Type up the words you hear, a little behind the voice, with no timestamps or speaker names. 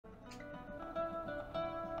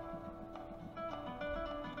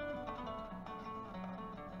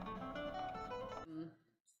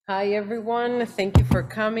Hi, everyone. Thank you for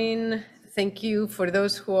coming. Thank you for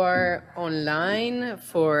those who are online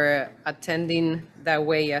for attending that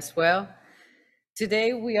way as well.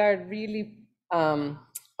 Today, we are really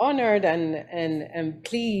honored and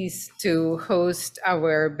pleased to host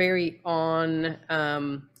our very own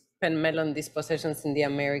Pen Mellon Dispositions in the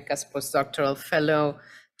Americas postdoctoral fellow,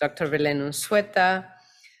 Dr. Belén Unzueta,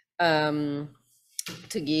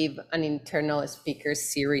 to give an internal speaker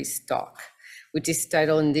series talk, which is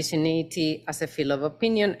titled Indigeneity as a Field of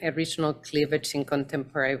Opinion, a Regional Cleavage in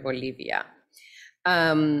Contemporary Bolivia.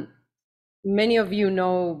 Many of you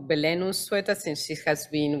know Belén Unzueta since she has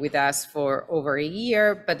been with us for over a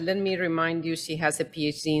year, but let me remind you, she has a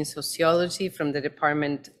PhD in sociology from the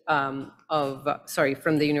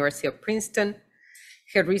from the University of Princeton.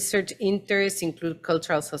 Her research interests include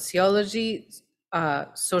cultural sociology,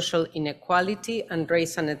 social inequality, and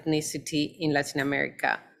race and ethnicity in Latin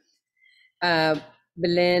America.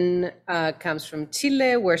 Belén comes from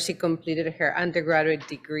Chile, where she completed her undergraduate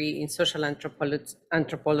degree in social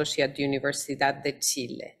anthropology at Universidad de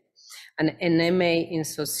Chile, and an MA in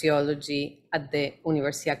sociology at the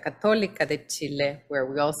Universidad Católica de Chile, where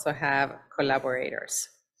we also have collaborators.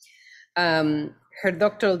 Her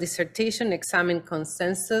doctoral dissertation examined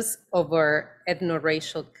consensus over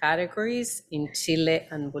ethno-racial categories in Chile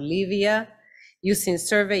and Bolivia, using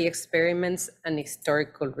survey experiments and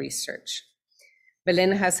historical research.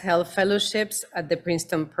 Belén has held fellowships at the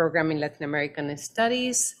Princeton Program in Latin American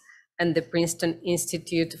Studies and the Princeton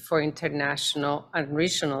Institute for International and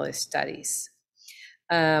Regional Studies.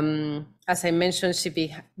 As I mentioned, she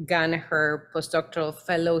began her postdoctoral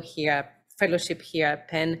fellowship here at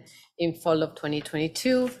Penn in fall of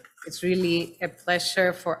 2022. It's really a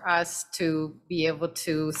pleasure for us to be able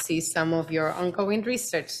to see some of your ongoing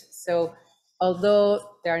research. So although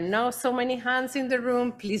there are now so many hands in the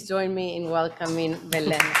room, please join me in welcoming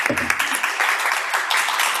Belén.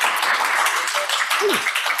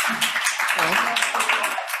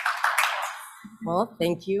 Well,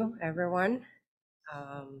 thank you, everyone.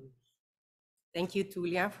 Thank you,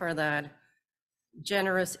 Tulia, for that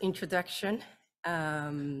generous introduction.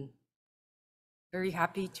 Very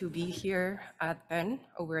happy to be here at Penn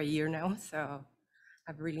over a year now, so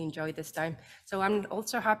I've really enjoyed this time. So I'm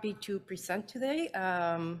also happy to present today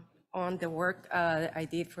on the work I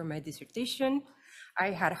did for my dissertation. I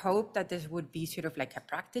had hoped that this would be sort of like a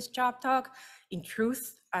practice job talk. In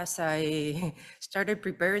truth, as I started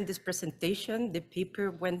preparing this presentation, the paper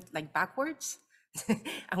went like backwards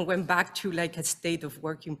and went back to like a state of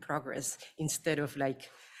work in progress instead of like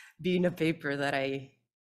being a paper that I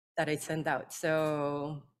send out.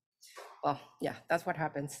 So, well, yeah, that's what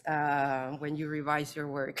happens when you revise your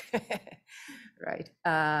work, right?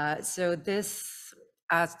 So this,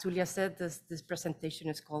 as Tulia said, this presentation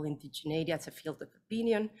is called Indigeneity as a Field of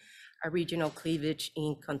Opinion, a Regional Cleavage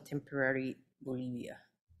in Contemporary Bolivia.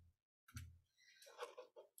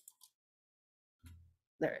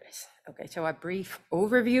 There it is. Okay, so a brief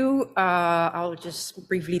overview. I'll just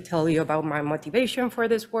briefly tell you about my motivation for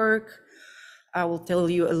this work. I will tell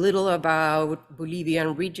you a little about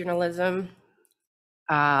Bolivian regionalism,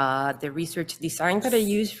 the research design that I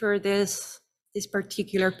used for this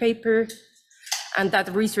particular paper, and that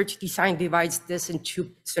research design divides this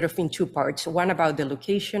into two parts. One about the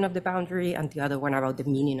location of the boundary, and the other one about the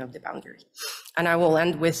meaning of the boundary. And I will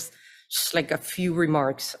end with just like a few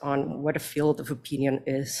remarks on what a field of opinion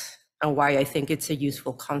is and why I think it's a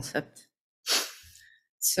useful concept.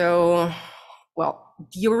 So, well,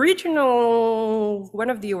 one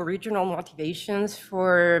of the original motivations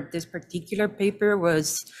for this particular paper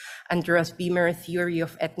was Andreas Wimmer's theory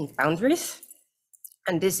of ethnic boundaries.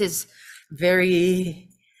 And this is very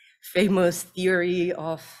famous theory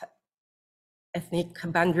of ethnic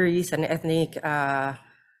boundaries and ethnic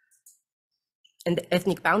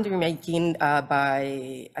boundary making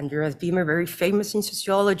by Andreas Wimmer, very famous in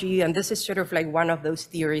sociology. And this is sort of like one of those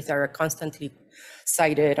theories that are constantly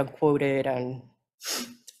cited and quoted and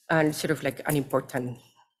sort of like an important.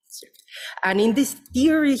 And in this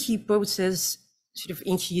theory, he poses sort of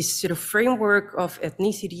in his sort of framework of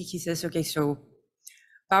ethnicity, he says, okay, so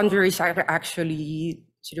boundaries are actually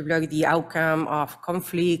sort of like the outcome of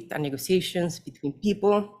conflict and negotiations between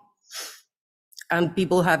people. And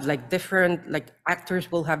people have like different, like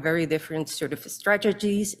actors will have very different sort of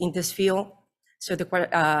strategies in this field. So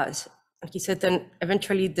he said then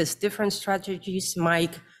eventually these different strategies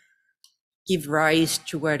might give rise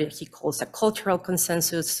to what he calls a cultural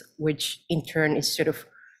consensus, which in turn is sort of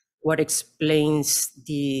what explains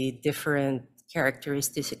the different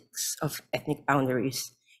characteristics of ethnic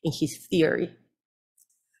boundaries in his theory.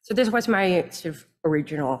 So this was my sort of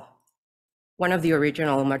original one of the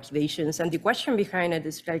original motivations. And the question behind it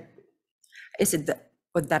is like, is it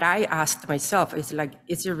what that I asked myself is like,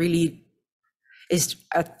 is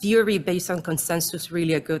a theory based on consensus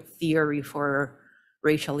really a good theory for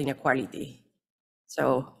racial inequality?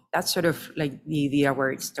 So that's sort of like the idea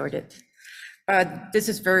where it started. This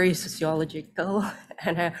is very sociological,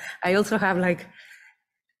 and I also have like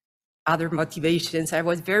other motivations. I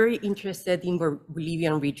was very interested in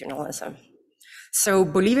Bolivian regionalism. So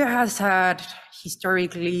Bolivia has had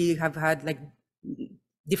historically have had like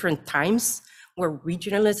different times where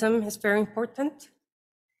regionalism is very important.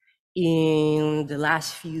 In the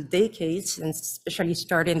last few decades, and especially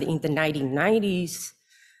starting in the 1990s,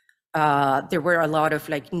 there were a lot of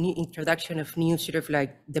like new introduction of new sort of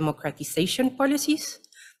like democratization policies.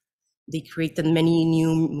 They created many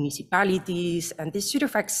new municipalities, and this sort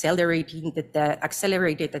of accelerated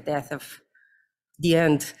the death of the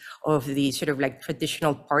end of the sort of like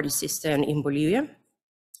traditional party system in Bolivia.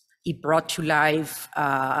 It brought to life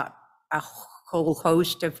a whole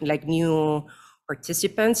host of like new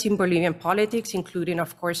participants in Bolivian politics, including,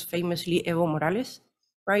 of course, famously Evo Morales,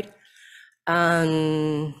 right?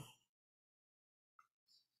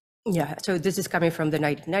 Yeah, so this is coming from the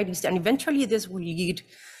 1990s, and eventually this will lead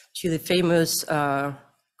to the famous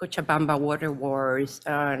Cochabamba water wars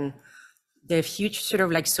and the huge sort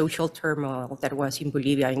of like social turmoil that was in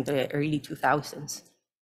Bolivia in the early 2000s.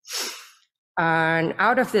 And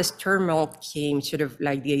out of this turmoil came sort of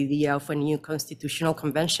like the idea of a new constitutional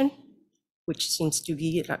convention, which seems to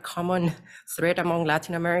be a common thread among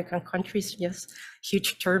Latin American countries. Yes,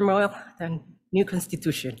 huge turmoil and new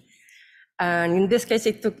constitution. And in this case,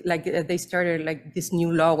 it took like they started like this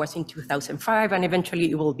new law was in 2005, and eventually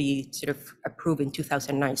it will be sort of approved in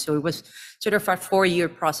 2009. So it was sort of a 4-year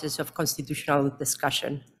process of constitutional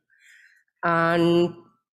discussion. And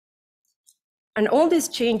all these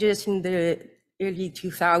changes in the early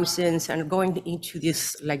 2000s and going into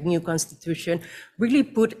this like new constitution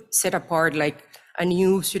really set apart like a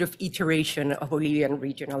new sort of iteration of Bolivian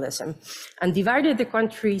regionalism and divided the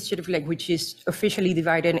country sort of like, which is officially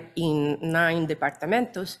divided in 9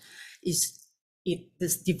 departamentos,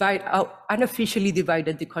 unofficially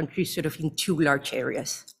divided the country sort of in 2 large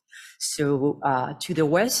areas. So to the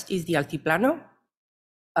west is the Altiplano,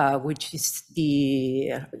 which is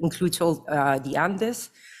includes all the Andes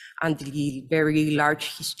and the very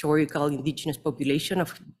large historical indigenous population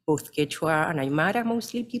of both Quechua and Aymara,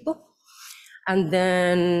 mostly people. And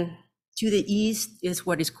then to the east is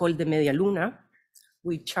what is called the Media Luna,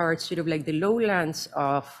 which are sort of like the lowlands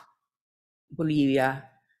of Bolivia,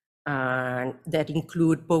 and that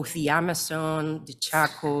include both the Amazon, the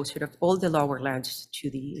Chaco, sort of all the lower lands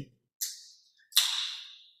to the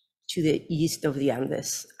east of the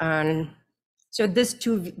Andes. And so these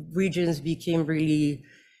 2 regions became really,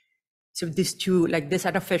 so these 2, like this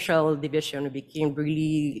unofficial division became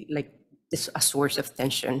really like a source of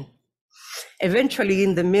tension. Eventually,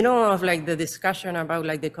 in the middle of like the discussion about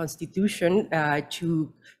like the constitution,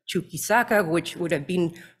 Chuquisaca, which would have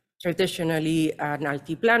been traditionally an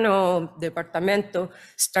Altiplano departamento,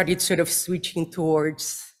 started sort of switching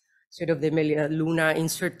towards sort of the Media Luna in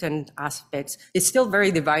certain aspects. It's still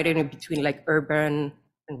very divided in between like urban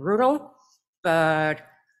and rural, but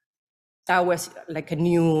that was like a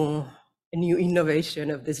new innovation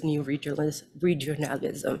of this new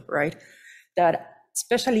regionalism, right? That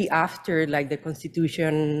especially after like the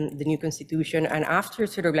new constitution, and after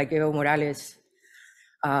sort of like Evo Morales'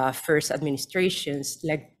 first administrations,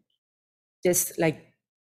 like this, like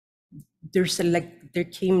there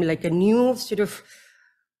came like a new sort of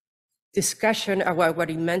discussion about what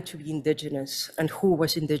it meant to be indigenous and who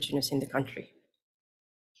was indigenous in the country.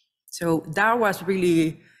 So that was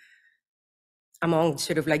really among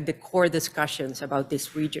sort of like the core discussions about this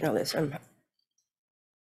regionalism.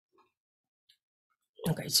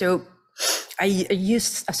 Okay, so I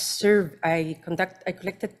used a survey. I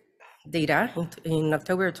collected data in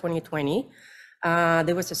October 2020.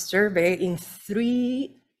 There was a survey in 3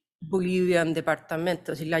 Bolivian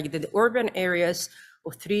departamentos, like the urban areas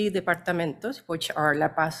of 3 departamentos, which are La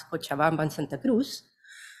Paz, Cochabamba, and Santa Cruz,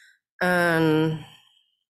 and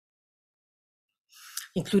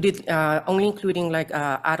only including like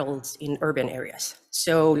adults in urban areas.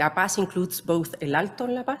 So La Paz includes both El Alto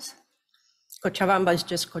and La Paz. Cochabamba is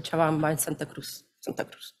just Cochabamba and Santa Cruz.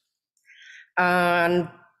 And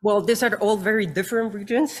well, these are all very different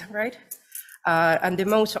regions, right? And the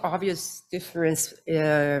most obvious difference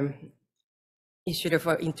is sort of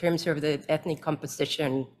in terms of the ethnic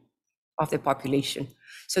composition of the population.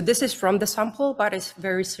 So this is from the sample, but it's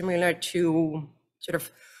very similar to sort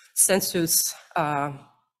of census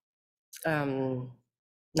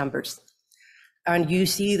numbers. And you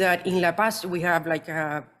see that in La Paz, we have like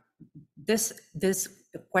this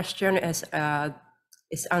question is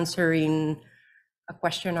answering a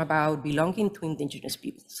question about belonging to indigenous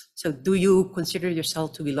peoples. So do you consider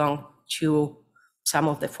yourself to belong to some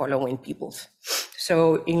of the following peoples?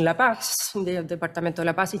 So in La Paz, in the Departamento de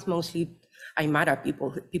La Paz, it's mostly Aymara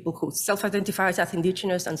people, people who self-identify as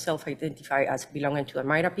indigenous and self-identify as belonging to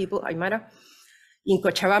Aymara people, Aymara. In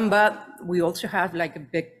Cochabamba, we also have like a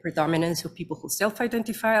big predominance of people who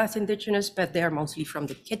self-identify as indigenous, but they are mostly from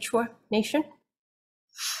the Quechua nation.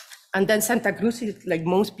 And then Santa Cruz is like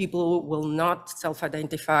most people will not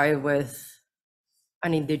self-identify with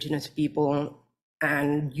an indigenous people.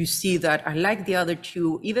 And you see that unlike the other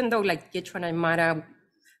two, even though like Quechua and Aymara,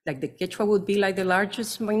 like the Quechua would be like the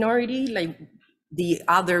largest minority, like the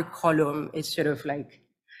other column is sort of like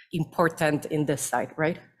important in this side,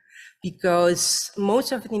 right? Because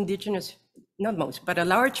most of the indigenous, not most, but a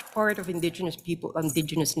large part of indigenous people,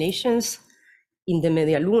 indigenous nations in the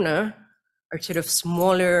Media Luna are sort of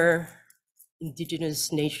smaller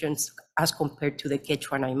indigenous nations as compared to the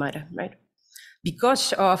Quechua and Aymara, right?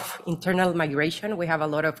 Because of internal migration, we have a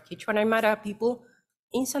lot of Quechua and Aymara people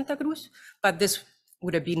in Santa Cruz, but this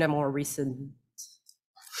would have been a more recent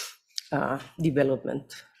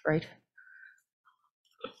development, right?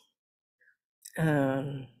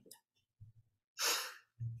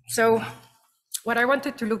 So what I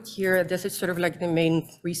wanted to look here, this is sort of like the main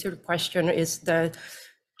research question, is that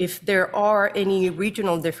if there are any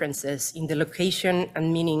regional differences in the location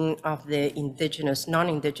and meaning of the indigenous,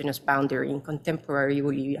 non-indigenous boundary in contemporary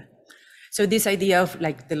Bolivia. So this idea of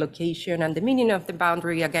like the location and the meaning of the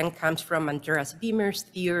boundary again comes from Andreas Wimmer's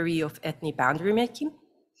theory of ethnic boundary making.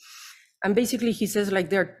 And basically he says like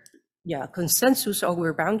there are consensus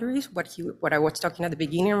over boundaries, what I was talking at the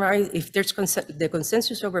beginning, right? If there's the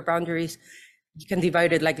consensus over boundaries, you can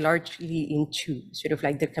divide it like largely into sort of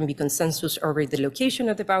like there can be consensus over the location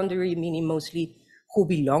of the boundary, meaning mostly who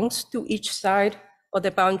belongs to each side of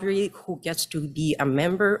the boundary, who gets to be a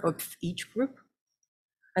member of each group.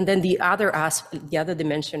 And then the other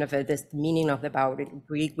dimension of it is the meaning of the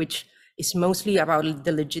boundary, which is mostly about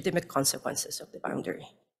the legitimate consequences of the boundary.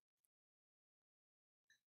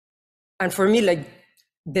 And for me, like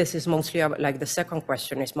this is mostly about, like the second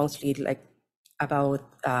question is mostly like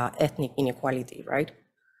about ethnic inequality, right?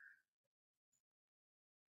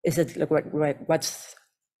 Is it like what's,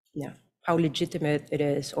 how legitimate it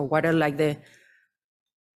is, or what are like the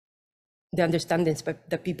understandings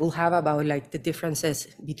that people have about like the differences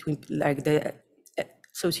between like the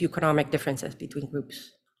socioeconomic differences between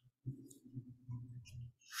groups.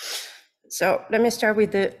 So let me start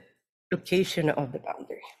with the location of the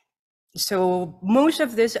boundary. So most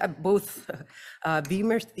of this, both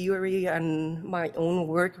Wimmer's theory and my own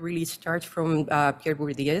work really starts from Pierre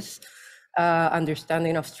Bourdieu's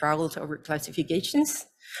understanding of struggles over classifications.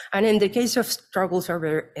 And in the case of struggles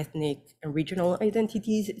over ethnic and regional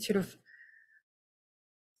identities, it's sort of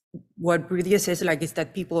what Bourdieu says like is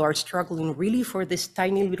that people are struggling really for these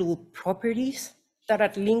tiny little properties that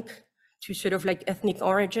are linked to sort of like ethnic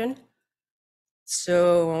origin.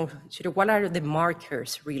 So sort of what are the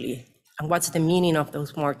markers really? And what's the meaning of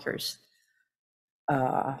those markers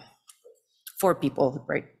for people,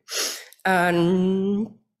 right?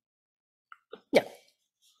 And yeah,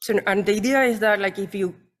 so and the idea is that like if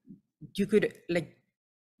you could like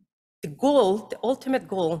the ultimate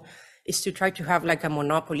goal is to try to have like a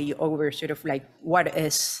monopoly over sort of like what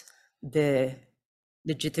is the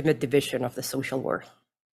legitimate division of the social world.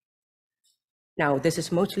 Now, this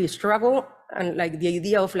is mostly a struggle, and like the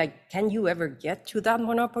idea of like, can you ever get to that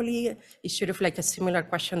monopoly is sort of like a similar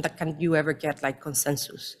question that can you ever get like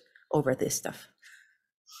consensus over this stuff?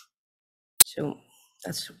 So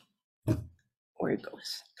that's where it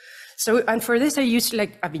goes. So, and for this, I used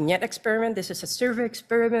like a vignette experiment. This is a survey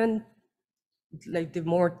experiment. Like the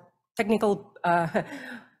more technical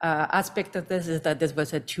aspect of this is that this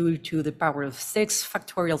was a 2 to the power of 6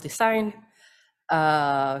 factorial design.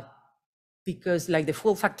 Because like the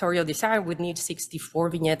full factorial design would need 64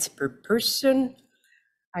 vignettes per person.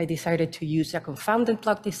 I decided to use a confounded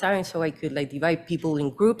plot design so I could like divide people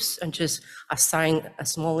in groups and just assign a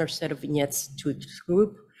smaller set of vignettes to each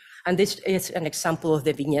group. And this is an example of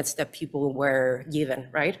the vignettes that people were given,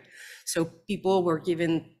 right? So people were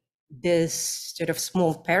given this sort of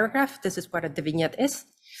small paragraph. This is what the vignette is.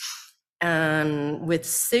 And with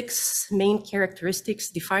 6 main characteristics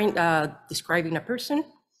describing a person.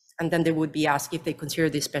 And then they would be asked if they consider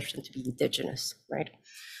this person to be indigenous, right?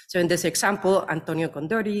 So in this example, Antonio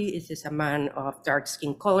Condori is a man of dark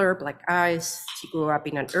skin color, black eyes. He grew up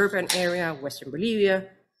in an urban area, Western Bolivia.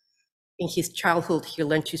 in his childhood, he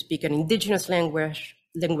learned to speak an indigenous language,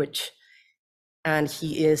 and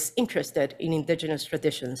he is interested in indigenous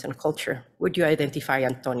traditions and culture. Would you identify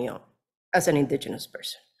Antonio as an indigenous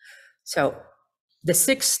person? So the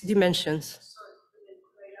 6 dimensions. Sorry,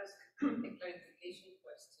 could I ask a clarification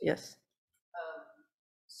question? Yes.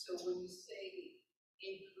 So when you say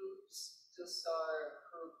in groups, those are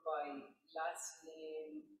grouped by last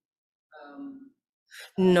name?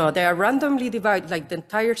 No, they are randomly divided, like the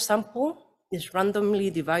entire sample is randomly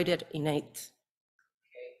divided in 8. Okay,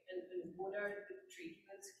 and what are the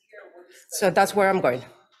treatments here? What is So that's where I'm going.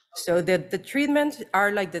 So the treatments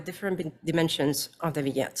are like the different dimensions of the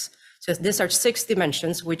vignettes. So these are 6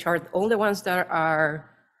 dimensions, which are all the ones that are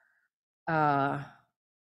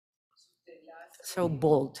so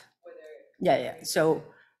bold. Yeah. So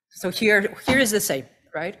here is the same,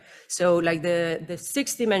 right? So like the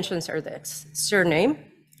 6 dimensions are the surname,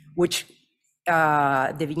 which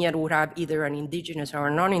the vignette would have either an indigenous or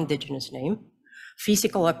a non-indigenous name.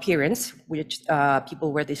 Physical appearance, which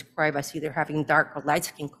people were described as either having dark or light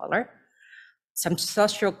skin color. Some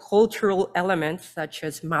socio-cultural elements such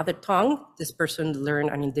as mother tongue, this person learned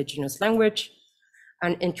an indigenous language,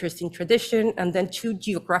 an interest in tradition, and then 2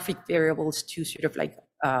 geographic variables to sort of like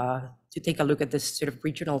to take a look at this sort of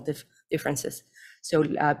regional differences. So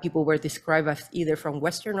people were described as either from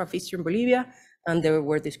Western or Eastern Bolivia, and they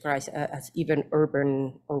were described as even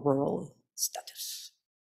urban or rural status.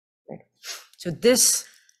 Right? So these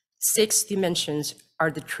 6 dimensions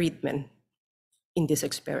are the treatment in this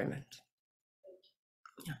experiment.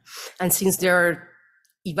 Yeah. And since they're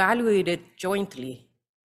evaluated jointly,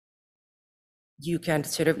 you can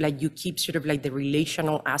sort of like, you keep sort of like the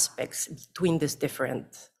relational aspects between these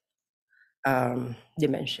different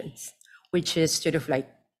dimensions, which is sort of like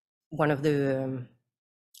one of the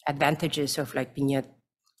advantages of like vignette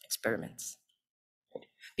experiments.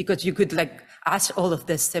 Because you could like ask all of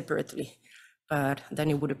this separately, but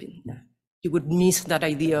then it would have been, you would miss that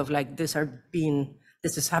idea of like this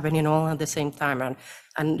is happening all at the same time,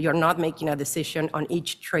 and you're not making a decision on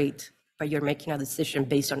each trait, but you're making a decision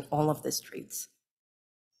based on all of these traits.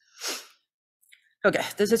 Okay,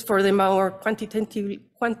 this is for the more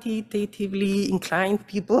quantitatively inclined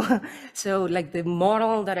people. So like the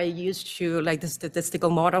model that I used to, like the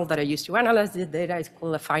statistical model that I used to analyze the data is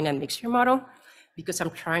called a finite mixture model, because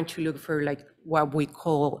I'm trying to look for like what we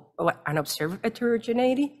call an observed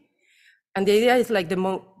heterogeneity. And the idea is like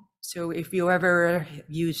so if you ever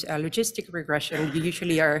use a logistic regression, you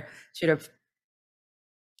usually are sort of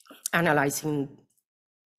analyzing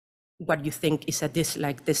what you think is this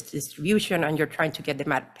distribution, and you're trying to get the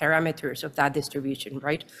parameters of that distribution,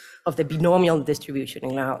 right? Of the binomial distribution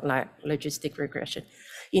in like logistic regression.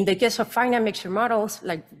 In the case of finite mixture models,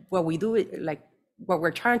 like what we do, like what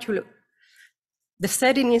we're trying to look, the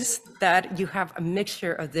setting is that you have a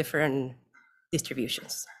mixture of different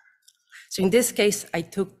distributions. So in this case, I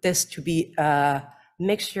took this to be a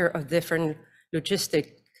mixture of different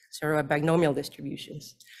logistic sort of binomial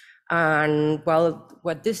distributions. And well,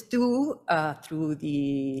 what this do through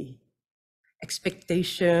the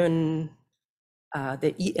expectation,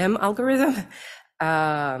 the EM algorithm,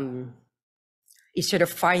 is sort of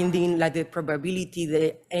finding like the probability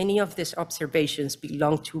that any of these observations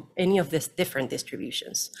belong to any of these different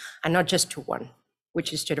distributions, and not just to one,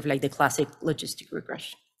 which is sort of like the classic logistic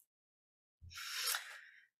regression.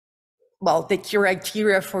 Well, the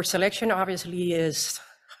criteria for selection obviously is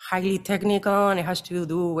highly technical, and it has to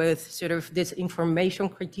do with sort of this information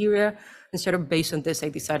criteria. And sort of based on this, I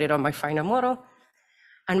decided on my final model.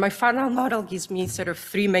 And my final model gives me sort of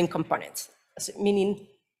 3 main components, meaning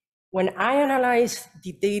when I analyze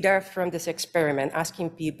the data from this experiment, asking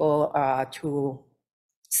people to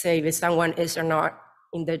say if someone is or not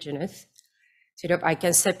indigenous, sort of I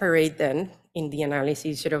can separate them in the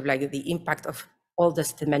analysis, sort of like the impact of all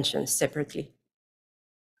these dimensions separately.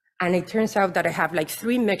 And it turns out that I have like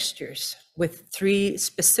 3 mixtures with 3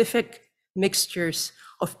 specific mixtures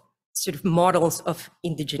of sort of models of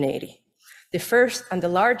indigeneity. The first and the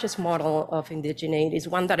largest model of indigeneity is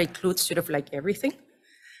one that includes sort of like everything.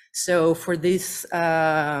 So for this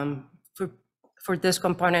for this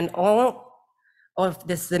component, all of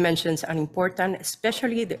these dimensions are important,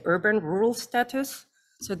 especially the urban-rural status.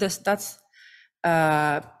 So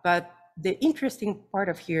but the interesting part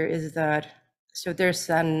of here is that, so there's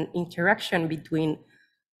an interaction between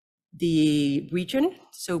the region.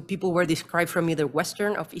 So people were described from either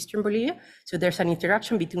Western or Eastern Bolivia. So there's an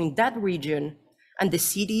interaction between that region and the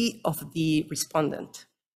city of the respondent.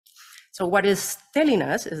 So what is telling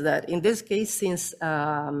us is that in this case, since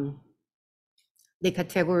the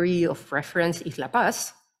category of reference is La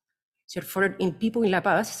Paz, so in people in La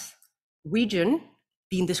Paz, region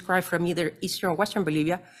being described from either Eastern or Western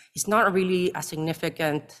Bolivia is not really a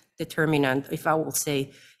significant determinant, if I will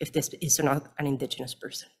say, if this is not an indigenous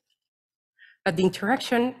person. But the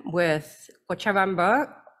interaction with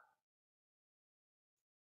Cochabamba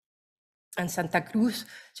and Santa Cruz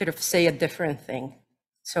sort of say a different thing.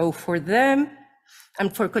 So for them,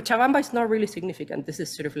 and for Cochabamba, it's not really significant. This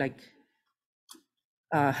is sort of like,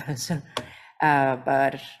 but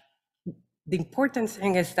the important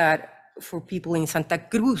thing is that for people in Santa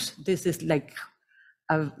Cruz, this is like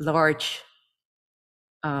a large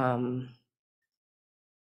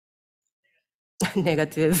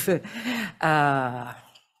negative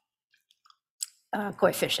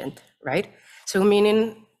coefficient, right? So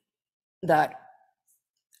meaning that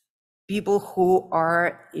people who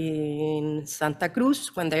are in Santa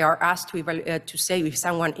Cruz, when they are asked to say if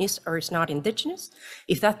someone is or is not indigenous,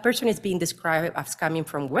 if that person is being described as coming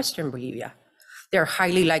from Western Bolivia, they're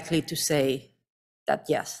highly likely to say that,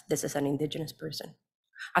 yes, this is an indigenous person,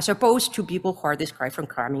 as opposed to people who are described from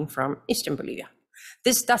coming from Eastern Bolivia.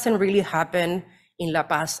 This doesn't really happen in La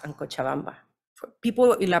Paz and Cochabamba. For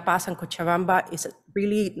people in La Paz and Cochabamba, is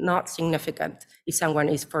really not significant if someone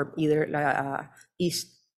is from either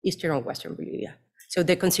Eastern or Western Bolivia. So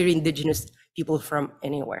they consider indigenous people from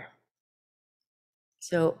anywhere.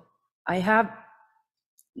 So I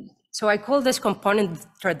call this component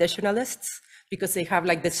traditionalists, because they have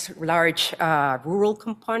like this large rural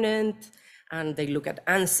component, and they look at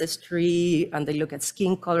ancestry, and they look at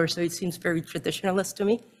skin color, so it seems very traditionalist to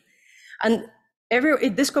me. And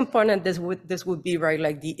this component, this would be, right,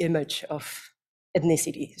 like the image of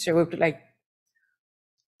ethnicity. So it would be like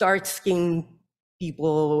dark-skinned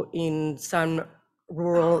people in some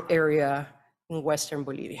rural area in Western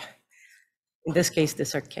Bolivia. In this case,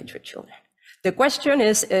 these are Quechua children. The question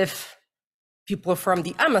is if people from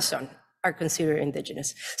the Amazon are considered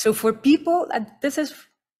indigenous. So for people, this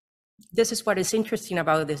is what is interesting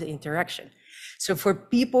about this interaction. So for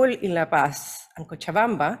people in La Paz and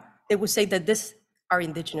Cochabamba, they would say that these are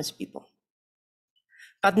indigenous people,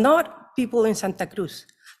 but not people in Santa Cruz.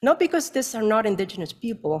 Not because these are not indigenous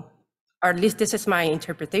people, or at least this is my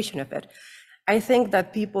interpretation of it. I think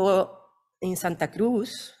that people in Santa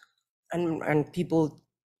Cruz and people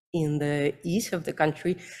in the east of the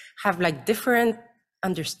country have like different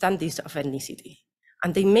understandings of ethnicity.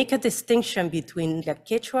 And they make a distinction between the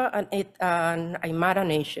Quechua and Aymara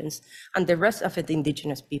nations and the rest of the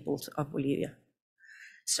indigenous peoples of Bolivia.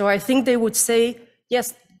 So I think they would say,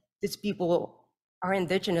 yes, these people are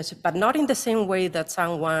indigenous, but not in the same way that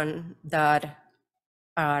someone that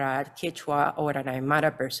a Quechua or an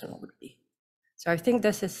Aymara person would be. So I think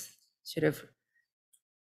this is sort of,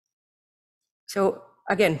 so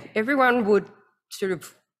again, everyone would sort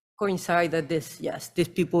of coincide that yes, these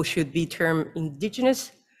people should be termed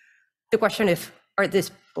indigenous. The question is, are these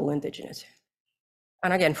people indigenous?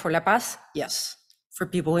 And again, for La Paz, yes. For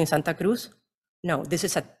people in Santa Cruz, no. This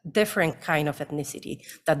is a different kind of ethnicity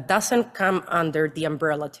that doesn't come under the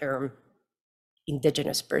umbrella term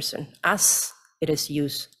indigenous person, as it is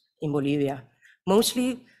used in Bolivia.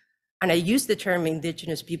 Mostly, and I use the term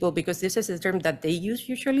indigenous people because this is the term that they use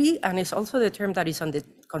usually, and it's also the term that is on the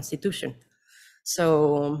Constitution.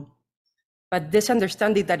 So, but this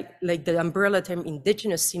understanding that like the umbrella term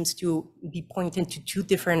indigenous seems to be pointing to two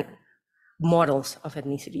different models of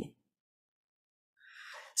ethnicity.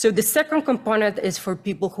 So the second component is for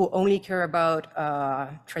people who only care about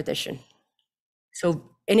tradition. So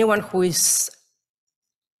anyone who is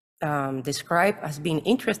described as being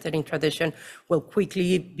interested in tradition will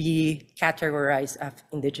quickly be categorized as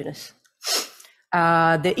indigenous.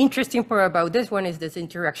 The interesting part about this one is this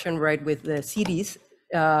interaction, right, with the cities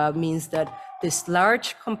means that this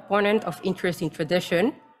large component of interest in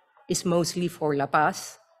tradition is mostly for La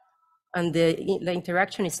Paz, and the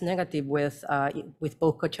interaction is negative with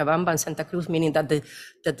both Cochabamba and Santa Cruz, meaning that the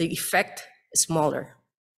effect is smaller,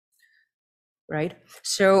 right?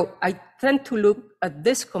 So I tend to look at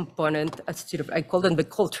this component as sort of, I call them the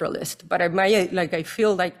culturalist, but I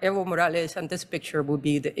feel like Evo Morales and this picture would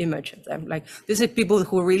be the image of them. Like, these are people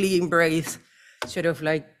who really embrace sort of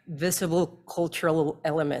like visible cultural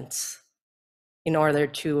elements in order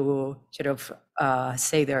to sort of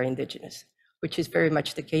say they're indigenous, which is very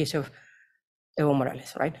much the case of Evo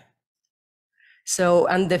Morales, right? So,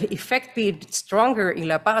 and the effect being stronger in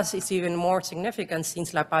La Paz is even more significant,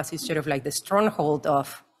 since La Paz is sort of like the stronghold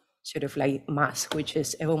of sort of like MAS, which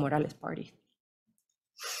is Evo Morales' party.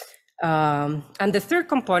 And the third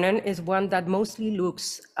component is one that mostly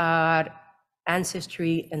looks at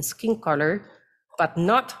ancestry and skin color, but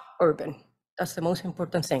not urban. That's the most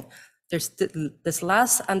important thing. there's this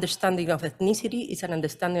last understanding of ethnicity is an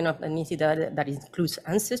understanding of ethnicity that includes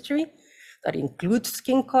ancestry, that includes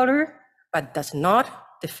skin color, but does not,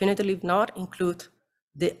 definitively not include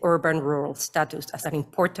the urban-rural status as an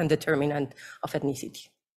important determinant of ethnicity.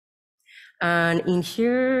 And in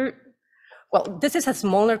here, well, this is a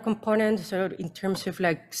smaller component, so in terms of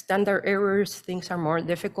like standard errors, things are more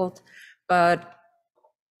difficult, but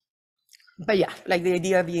yeah, like the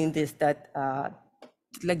idea being this, that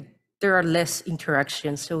like there are less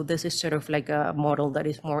interactions. So this is sort of like a model that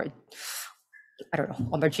is more, I don't know,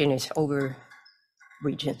 homogeneous over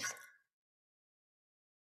regions.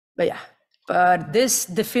 But yeah, but this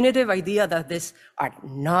definitive idea that these are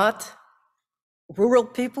not rural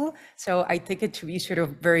people, so I take it to be sort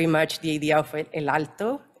of very much the idea of El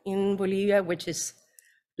Alto in Bolivia, which is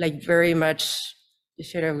like very much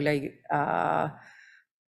sort of like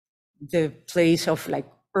the place of like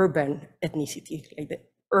urban ethnicity, like the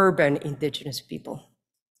urban indigenous people.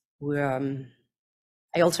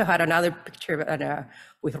 I also had another picture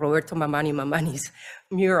with Roberto Mamani's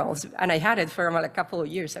murals, and I had it from a couple of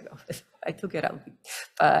years ago. I took it out,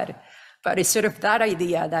 but it's sort of that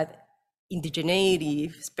idea that indigeneity,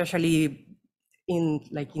 especially in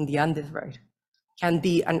the Andes, right, can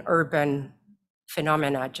be an urban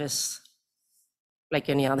phenomena just like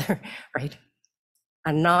any other, right?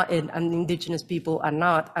 And indigenous people are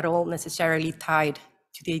not at all necessarily tied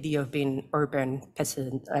to the idea of being urban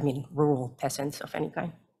peasant, rural peasants of any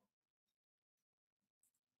kind.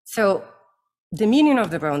 So the meaning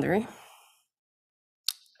of the boundary,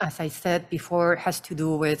 as I said before, has to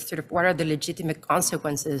do with sort of what are the legitimate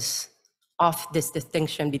consequences of this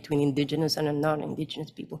distinction between indigenous and non-indigenous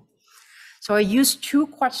people. So I used two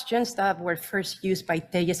questions that were first used by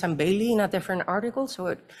Telles and Bailey in a different article.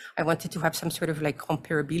 So I wanted to have some sort of like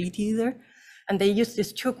comparability there. And they used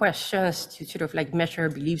these two questions to sort of like measure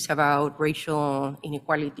beliefs about racial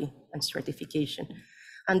inequality and stratification.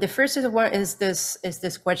 And the first one is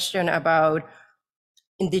this question about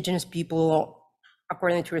indigenous people,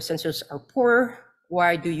 according to a census, are poor.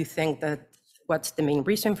 Why do you think that? What's the main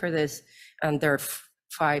reason for this? And there are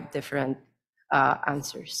 5 different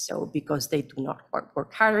answers. So because they do not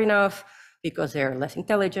work hard enough, because they are less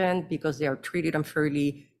intelligent, because they are treated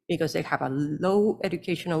unfairly, because they have a low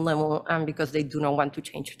educational level, and because they do not want to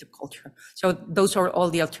change the culture. So those are all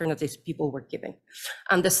the alternatives people were given.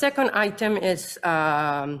 And the second item is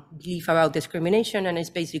belief about discrimination, and it's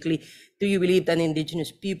basically, do you believe that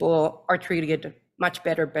indigenous people are treated much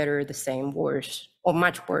better, the same, worse, or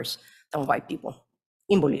much worse than white people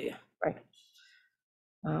in Bolivia, right?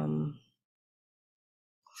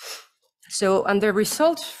 So, and the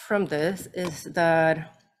result from this is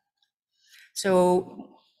that, so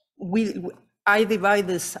I divide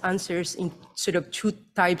these answers in sort of 2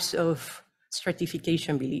 types of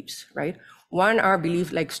stratification beliefs, right? One are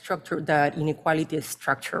beliefs like structure, that inequality is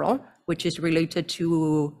structural, which is related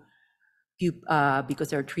to because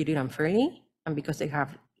they're treated unfairly and because they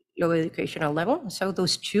have low educational level. So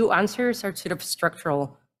those 2 answers are sort of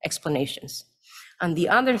structural explanations. And the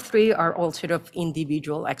other 3 are all sort of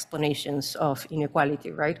individual explanations of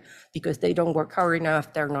inequality, right? Because they don't work hard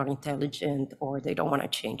enough, they're not intelligent, or they don't want to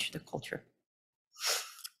change the culture.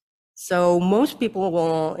 So most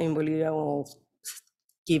people in Bolivia will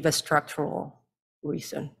give a structural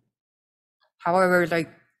reason. However, like,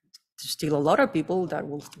 there's still a lot of people that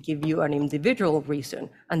will give you an individual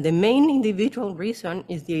reason. And the main individual reason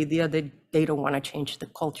is the idea that they don't want to change the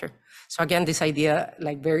culture. So again, this idea,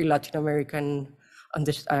 like very Latin American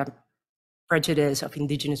prejudice of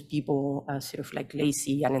indigenous people as sort of like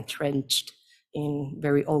lazy and entrenched in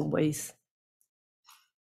very old ways.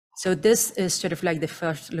 So this is sort of like the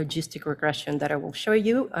first logistic regression that I will show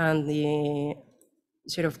you, and the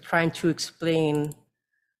sort of trying to explain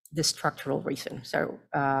the structural reason. So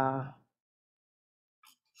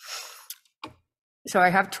I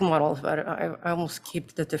have 2 models, but I will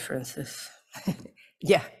skip the differences.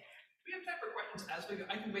 Yeah. We have time for questions as we go.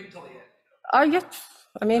 I can wait until the end. Oh, yeah.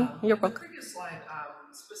 I mean, you're welcome. The previous slide,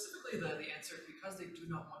 specifically the answer, because they do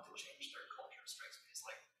not want to change their culture, strikes me as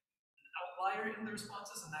like an outlier in the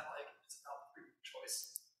responses, and that like it's about freedom of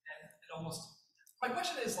choice. And it almost, my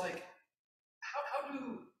question is like, how do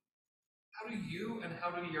you and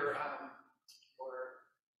how do your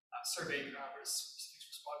survey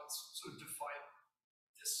respondents sort of define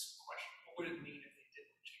this question? What would it mean if they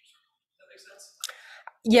didn't change their culture? Does that make sense?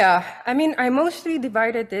 Yeah, I mean, I mostly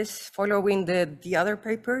divided this following the other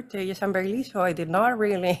paper, Telles and Bailey, so I did not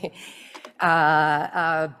really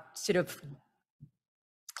sort of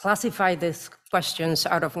classify these questions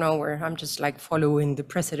out of nowhere. I'm just like following the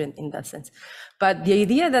precedent in that sense. But the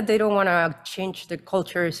idea that they don't want to change the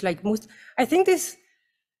culture is like most, I think this,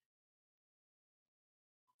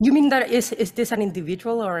 you mean that is this an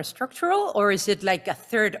individual or a structural, or is it like a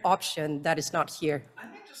third option that is not here? I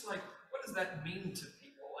think just like, what does that mean to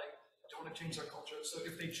people? Like, don't want to change their culture. So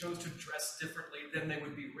if they chose to dress differently, then they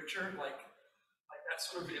would be richer. Like that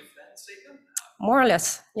sort of if-then statement. More or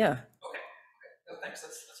less, yeah. Okay. No, thanks.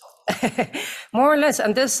 That's helpful. More or less,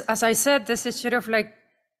 and this, as I said, this is sort of like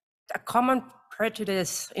a common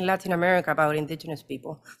prejudice in Latin America about indigenous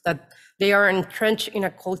people, that they are entrenched in a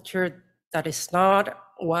culture that is not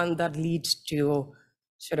one that leads to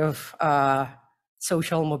sort of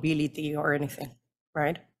social mobility or anything,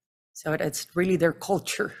 right? So it's really their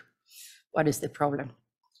culture. What is the problem?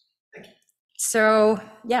 So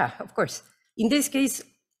yeah, of course. In this case,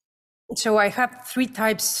 so I have three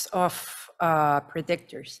types of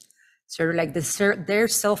predictors. So like their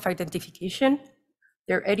self-identification,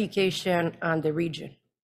 their education, and the region.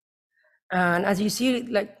 And as you see,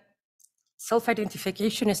 like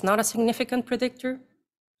self-identification is not a significant predictor.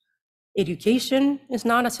 Education is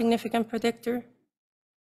not a significant predictor.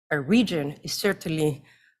 A region is certainly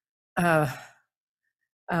a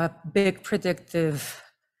big predictive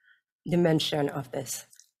dimension of this.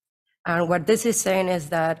 And what this is saying is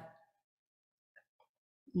that,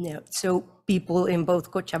 so people in both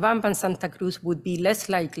Cochabamba and Santa Cruz would be less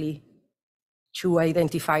likely to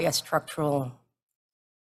identify a structural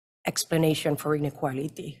explanation for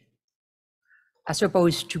inequality, as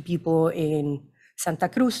opposed to people in Santa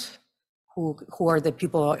Cruz, who are the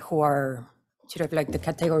people who are sort of like the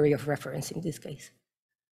category of reference in this case.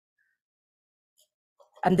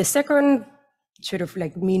 And the second sort of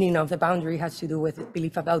like meaning of the boundary has to do with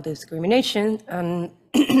belief about discrimination. And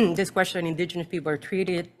this question, indigenous people are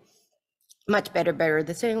treated much better,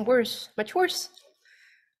 the same, worse, much worse.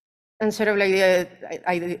 And sort of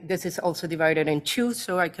like, this is also divided in two,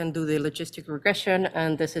 so I can do the logistic regression,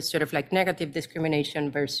 and this is sort of like negative discrimination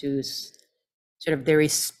versus sort of there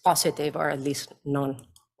is positive or at least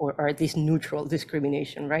or at least neutral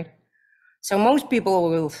discrimination, right? So most people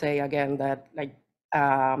will say again that like,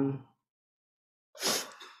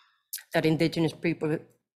 that indigenous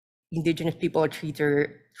people are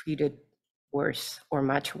treated worse or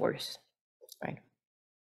much worse, right?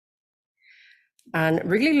 And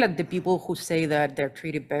really, like the people who say that they're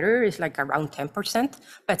treated better is like around 10%,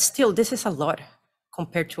 but still this is a lot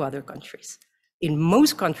compared to other countries. In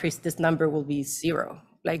most countries, this number will be 0.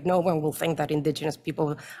 Like no one will think that indigenous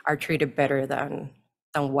people are treated better than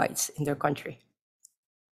whites in their country.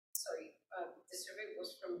 Sorry, the survey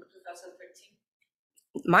was from 2013?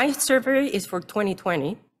 My survey is for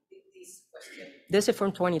 2020. This question? This is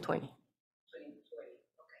from 2020. 2020,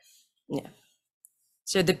 okay. Yeah.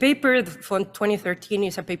 So the paper from 2013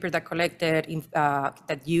 is a paper that collected,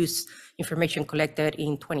 that used information collected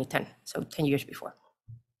in 2010, so 10 years before.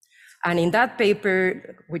 And in that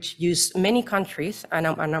paper, which used many countries, and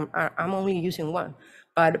I'm only using one,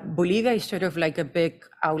 but Bolivia is sort of like a big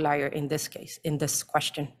outlier in this case, in this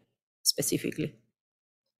question specifically.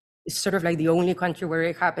 It's sort of like the only country where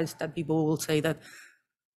it happens that people will say that,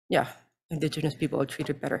 yeah, indigenous people are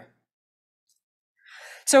treated better.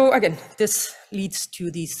 So again, this leads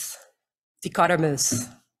to this dichotomous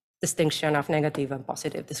distinction of negative and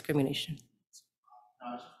positive discrimination.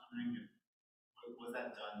 I was just wondering, was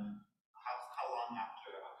that done, how long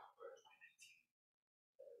after October 2019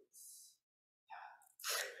 was that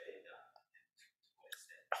survey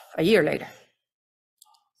done? A year later.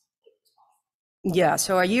 Yeah,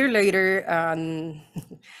 so a year later,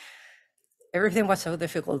 everything was so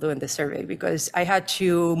difficult doing the survey because I had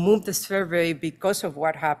to move the survey because of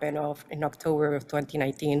what happened in October of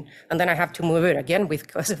 2019, and then I have to move it again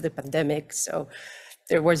because of the pandemic. So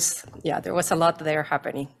there was a lot there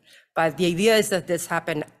happening. But the idea is that this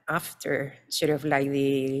happened after sort of like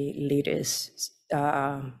the latest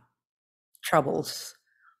troubles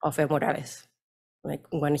of Evo Morales, like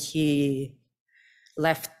when he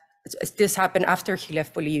left. This happened after he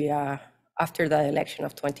left Bolivia, after the election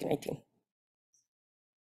of 2019.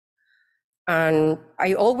 And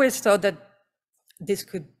I always thought that this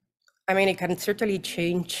could, I mean, it can certainly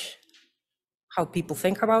change how people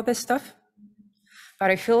think about this stuff.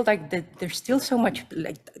 But I feel like that there's still so much,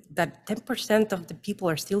 like that 10% of the people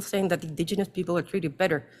are still saying that indigenous people are treated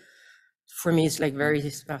better. For me, it's like very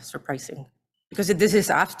surprising because this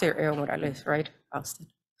is after Evo Morales, right? Ousted.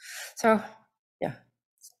 So, yeah.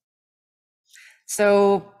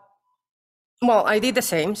 So Well, I did the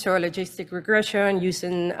same. So logistic regression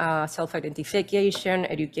using self-identification,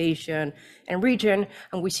 education, and region.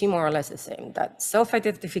 And we see more or less the same, that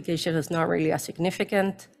self-identification is not really a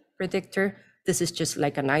significant predictor. This is just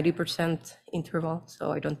like a 90% interval.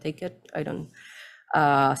 So I don't take it. I don't.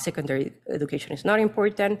 Secondary education is not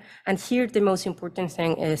important. And here, the most important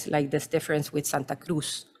thing is like this difference with Santa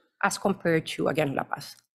Cruz as compared to, again, La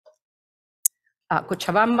Paz.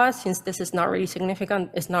 Cochabamba, since this is not really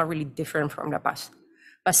significant, is not really different from La Paz.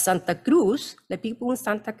 But Santa Cruz, the people in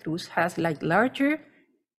Santa Cruz has like larger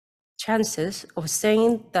chances of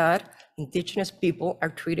saying that indigenous people are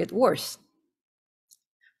treated worse.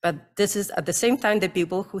 But this is at the same time the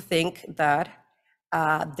people who think that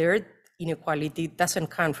their inequality doesn't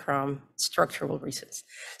come from structural reasons.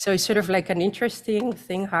 So it's sort of like an interesting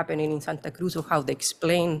thing happening in Santa Cruz of how they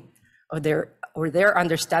explain or their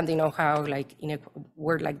understanding of how like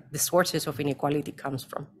where like the sources of inequality comes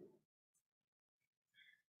from.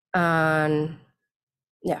 And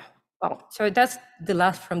yeah, well, so that's the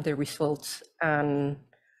last from the results. And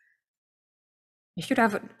you should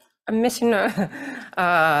have, I'm missing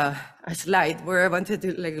a slide where I wanted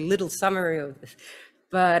to do like a little summary of this.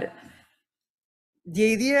 But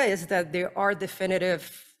the idea is that there are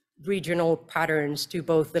definitive regional patterns to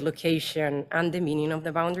both the location and the meaning of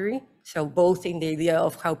the boundary. So both in the idea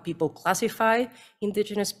of how people classify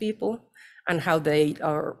indigenous people and how they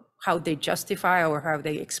justify or how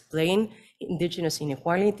they explain indigenous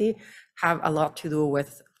inequality have a lot to do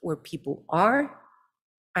with where people are,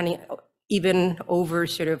 and even over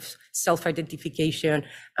sort of self-identification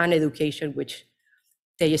and education, which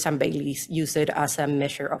Telles and Bailey use it as a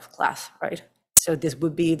measure of class, right? So this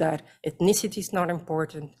would be that ethnicity is not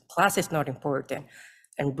important, class is not important,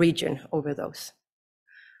 and region over those.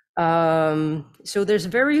 So there's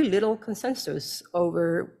very little consensus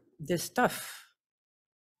over this stuff.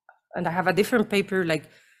 And I have a different paper like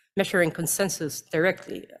measuring consensus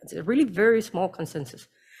directly. It's a really very small consensus.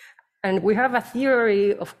 And we have a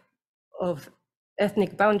theory of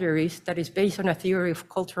ethnic boundaries that is based on a theory of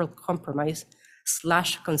cultural compromise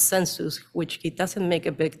 / consensus, which he doesn't make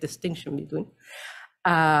a big distinction between.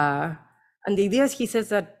 And the idea is, he says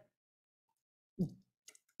that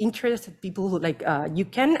interested people like you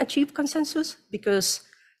can achieve consensus because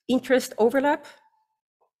interest overlap.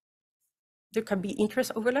 There can be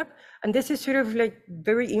interest overlap, and this is sort of like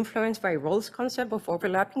very influenced by Rawls' concept of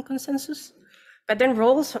overlapping consensus. But then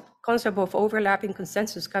Rawls' concept of overlapping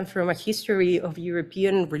consensus comes from a history of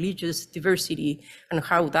European religious diversity and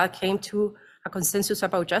how that came to a consensus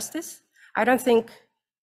about justice. I don't think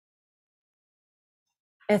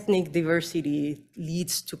ethnic diversity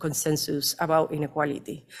leads to consensus about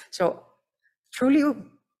inequality. So truly,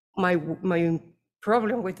 my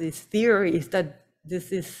problem with this theory is that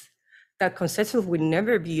that consensus will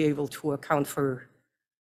never be able to account for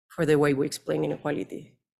the way we explain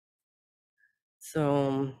inequality.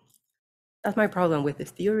 So that's my problem with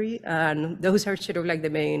this theory, and those are sort of like the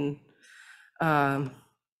main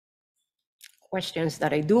questions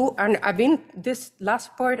that I do. And this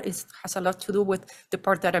last part has a lot to do with the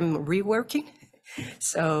part that I'm reworking.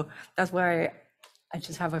 So that's why I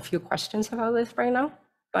just have a few questions about this right now,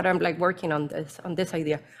 but I'm like working on this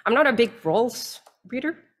idea. I'm not a big Rawls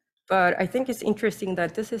reader, but I think it's interesting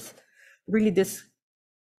that this is really this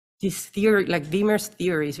theory, like Wimmer's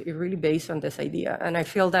theory, is really based on this idea. And I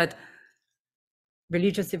feel that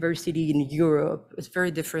religious diversity in Europe is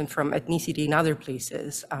very different from ethnicity in other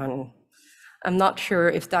places. And I'm not sure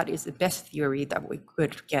if that is the best theory that we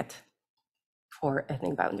could get for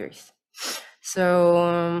ethnic boundaries.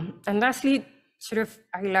 So, and lastly, sort of,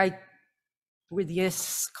 I like with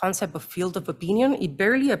this concept of field of opinion. It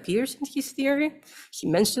barely appears in his theory. He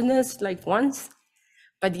mentioned this like once,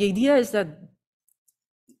 but the idea is that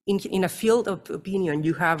in a field of opinion,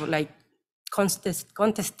 you have like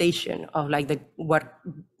contestation of like what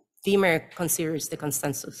Wimmer considers the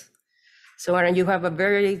consensus. So you have a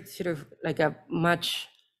very sort of like a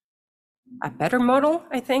better model,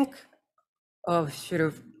 I think, of sort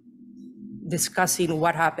of discussing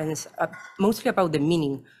what happens, mostly about the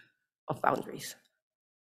meaning of boundaries.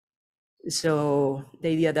 So the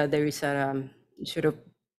idea that there is a sort of,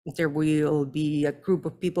 there will be a group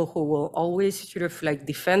of people who will always sort of like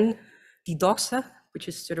defend the doxa, which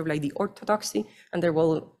is sort of like the orthodoxy, and there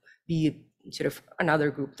will be sort of another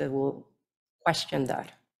group that will question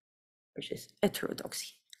that, which is heterodoxy.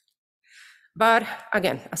 But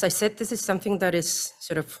again, as I said, this is something that is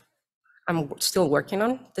sort of, I'm still working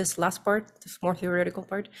on this last part, this more theoretical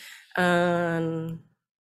part. But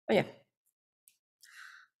yeah,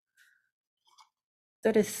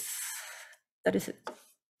 that is it.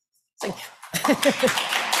 Thank you.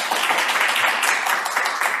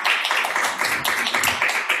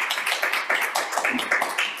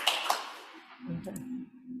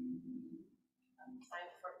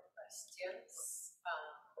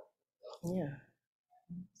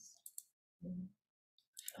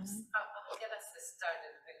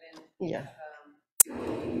 Evelyn. Yeah. Could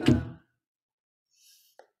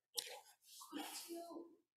you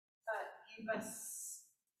give us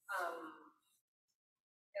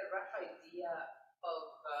a rough idea of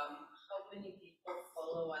how many people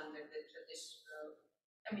follow under the traditional?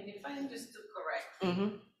 I mean, if I understood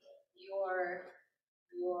correctly, you're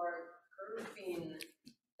grouping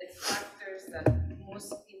the factors that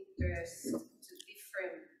most interest to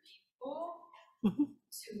different people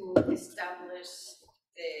to establish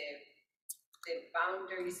the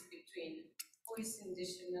boundaries between who is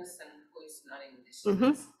indigenous and who is not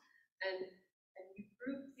indigenous. And you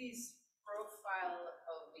group this profile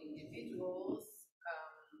of individuals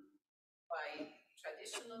by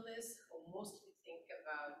traditionalists who mostly think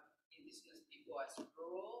about indigenous people as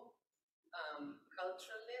rural,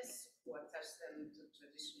 culturalists who attach them to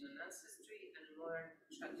traditional ancestry, and more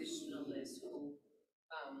traditionalists who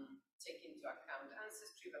take into account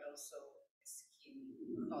ancestry, but also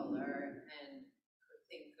skin color, and who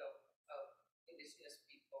think of indigenous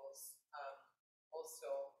peoples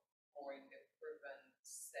also more in the urban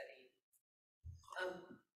setting.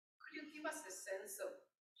 Could you give us a sense of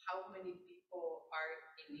how many people are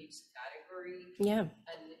in each category? Yeah.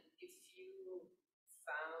 And if you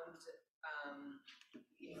found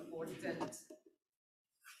important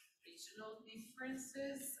regional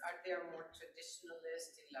differences, are there more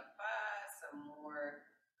traditionalists in La Paz and more,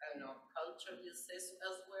 I don't know, culturalists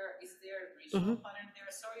elsewhere? Is there a regional pattern there?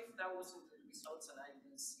 Sorry if that wasn't the results and I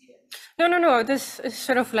didn't see it. No. This is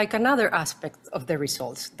sort of like another aspect of the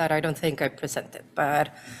results that I don't think I presented,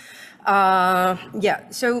 but yeah.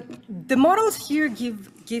 So the models here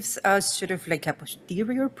gives us sort of like a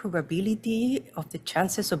posterior probability of the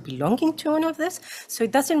chances of belonging to one of this. So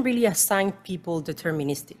it doesn't really assign people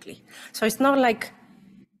deterministically. So it's not like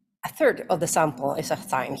a third of the sample is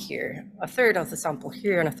assigned here, a third of the sample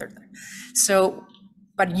here, and a third there. So,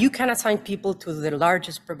 but you can assign people to the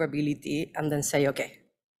largest probability and then say, okay,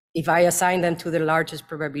 if I assign them to the largest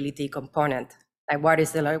probability component, like what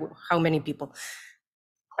is how many people?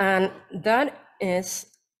 And that is,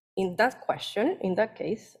 in that question, in that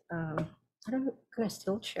case, I don't know, can I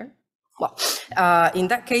still share? Well, in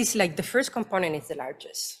that case, like the first component is the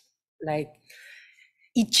largest. Like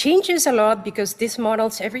it changes a lot because these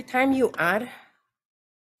models, every time you add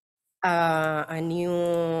a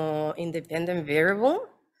new independent variable,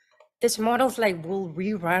 these models like will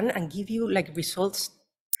rerun and give you like results.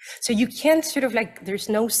 So you can't sort of like, there's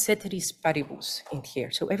no ceteris paribus in here.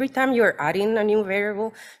 So every time you're adding a new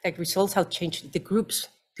variable, like results have changed, the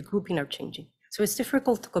grouping are changing. So it's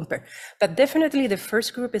difficult to compare. But definitely the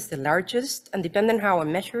first group is the largest, and depending on how I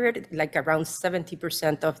measure it, like around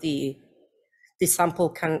 70% of the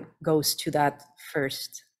sample goes to that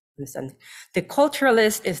first understanding. The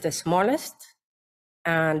culturalist is the smallest.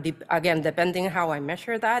 And again, depending on how I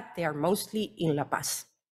measure that, they are mostly in La Paz.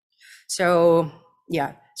 So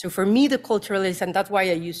yeah, so for me, the culturalist, and that's why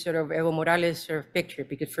I use sort of Evo Morales' sort of picture,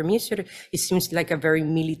 because for me, sort of, it seems like a very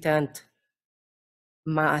militant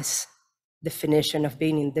mass definition of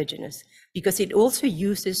being indigenous, because it also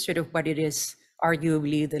uses sort of what it is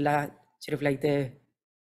arguably sort of like the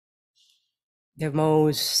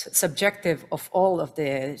most subjective of all of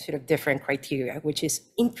the sort of different criteria, which is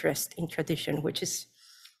interest in tradition, which is,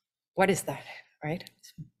 what is that, right?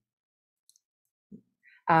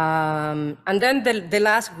 And then the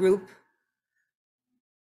last group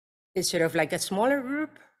is sort of like a smaller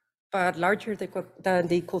group, but larger than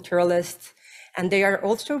the culturalists. And they are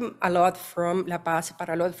also a lot from La Paz, but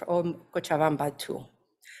a lot from Cochabamba too.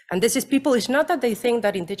 And this is people, it's not that they think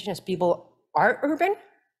that indigenous people are urban,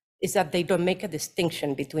 it's that they don't make a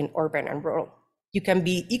distinction between urban and rural. You can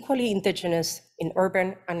be equally indigenous in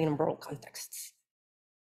urban and in rural contexts.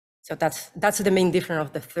 So that's the main difference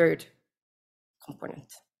of the third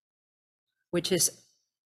component, which is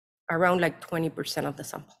around like 20% of the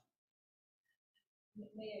sample.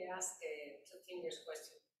 May I ask a two-fingers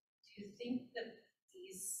question? Do you think that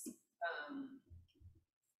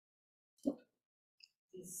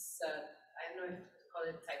I don't know if to call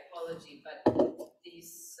it typology, but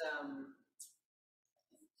these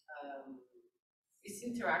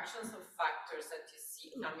interactions of factors that you see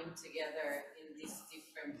coming together in these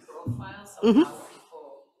different profiles of how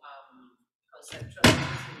people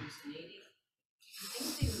conceptualize indigeneity, do you think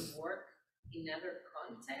they would work in other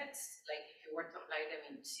contexts, like if you were to apply them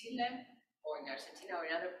in Chile or in Argentina or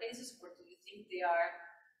in other places, or do you think they are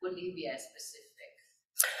Bolivia specific?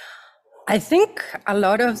 I think a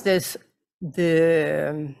lot of this,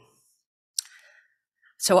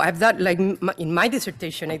 so I've done, like in my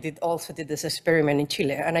dissertation, I also did this experiment in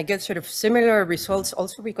Chile, and I get sort of similar results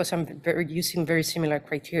also because I'm using very similar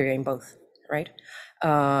criteria in both, right?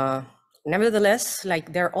 Nevertheless,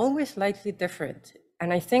 like they're always slightly different.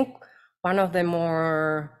 And I think one of the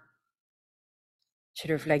more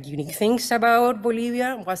sort of like unique things about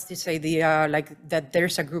Bolivia was this idea like that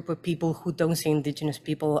there's a group of people who don't see indigenous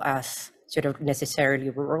people as sort of necessarily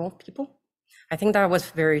rural people. I think that was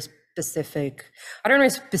very specific. I don't know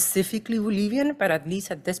if specifically Bolivian, but at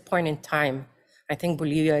least at this point in time, I think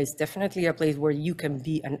Bolivia is definitely a place where you can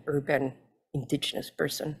be an urban indigenous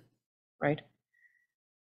person, right?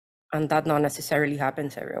 And that not necessarily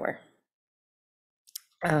happens everywhere.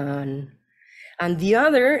 And the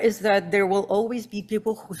other is that there will always be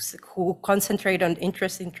people who concentrate on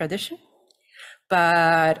interest in tradition.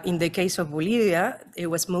 But in the case of Bolivia, it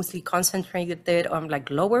was mostly concentrated on like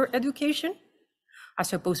lower education,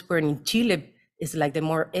 as opposed to in Chile, is like the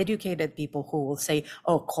more educated people who will say,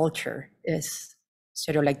 oh, culture is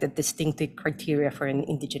sort of like the distinctive criteria for an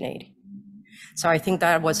indigeneity. So I think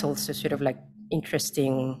that was also sort of like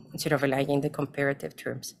interesting, sort of like in the comparative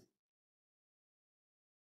terms.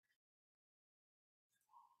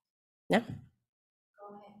 Yeah.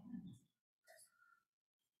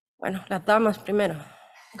 Bueno, las damas primero.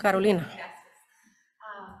 Carolina. I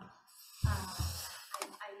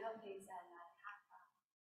love this and I have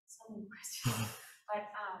so many questions, but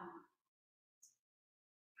I'm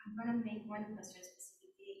going to make one question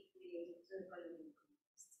specifically related to the Colombian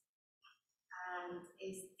context, and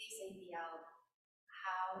it's this idea of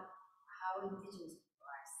how indigenous people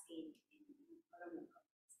are seen in the Colombian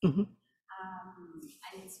context.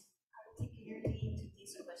 And it's particularly to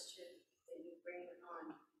this question that you bring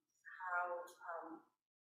on how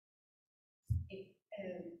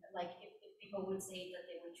if people would say that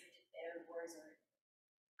they were treated better or worse,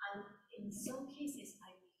 and in some cases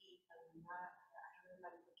I believe I don't know if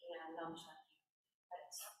I'm looking at a long shot here, but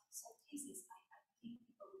in some cases I think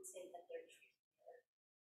people would say that they're treated better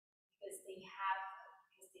because they have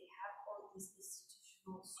all this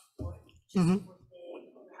institutional support just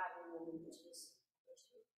for having an indigenous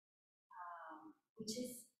person, which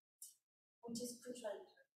is crucial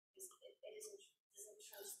because it doesn't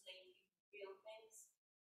translate into real things.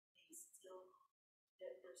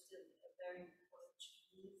 They're still a very important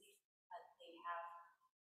community, but they have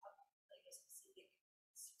like a specific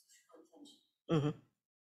institutional attention.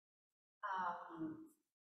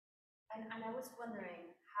 And I was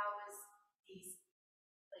wondering how is this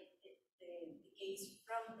like the case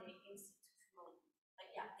from the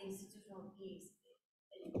institutional piece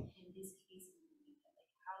in this case like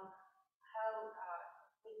how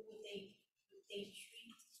would they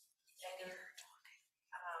treat better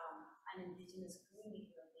an indigenous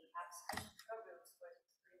community, or they have special programs for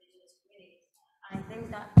indigenous communities? And I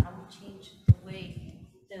think that would change the way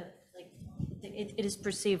it is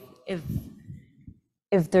perceived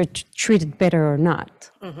if they're treated better or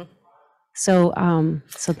not. So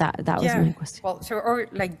that was my question. Well, so or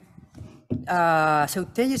like so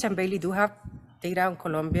Tejas and Bailey do have data on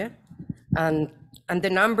Colombia, and the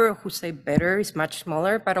number who say better is much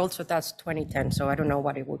smaller, but also that's 2010, so I don't know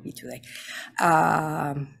what it would be today.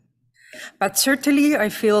 But certainly I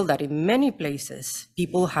feel that in many places,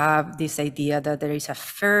 people have this idea that there is a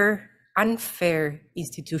unfair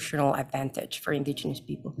institutional advantage for indigenous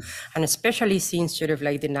people. And especially since sort of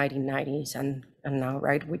like the 1990s and now,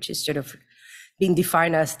 right, which is sort of being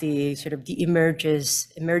defined as the sort of the emergence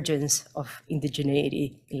of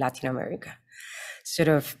indigeneity in Latin America.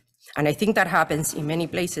 And I think that happens in many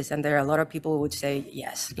places, and there are a lot of people who would say,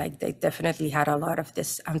 yes, like they definitely had a lot of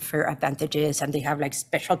this unfair advantages and they have like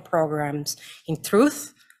special programs. In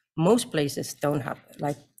truth, most places don't have,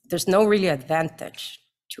 like, there's no really advantage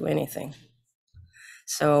to anything.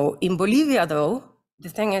 So in Bolivia, though, the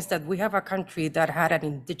thing is that we have a country that had an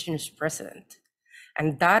indigenous president.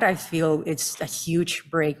 And that I feel is a huge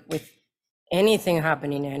break with anything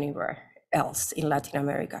happening anywhere else in Latin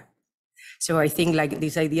America. So I think like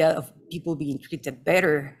this idea of people being treated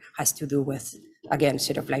better has to do with, again,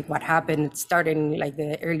 sort of like what happened starting like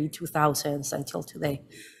the early 2000s until today,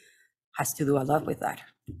 has to do a lot with that.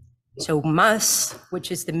 So MAS,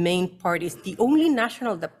 which is the main party, is the only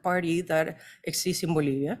national party that exists in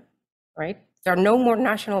Bolivia, right? There are no more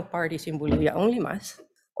national parties in Bolivia, only MAS.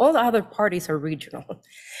 All the other parties are regional.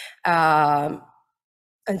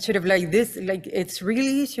 And sort of like this, like it's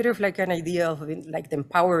really sort of like an idea of like the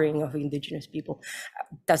empowering of indigenous people.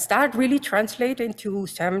 Does that really translate into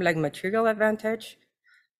some like material advantage?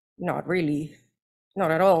 Not really,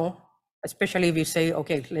 not at all. Especially if you say,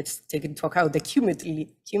 okay, let's take into account the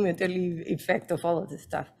cumulative effect of all of this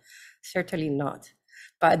stuff. Certainly not.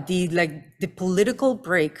 But the political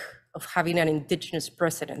break of having an indigenous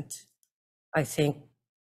president, I think,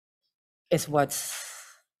 is what's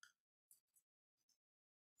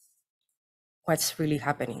what's really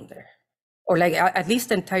happening there, or like at least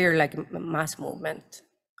the entire like mass movement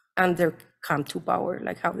and their come to power,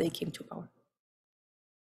 like how they came to power.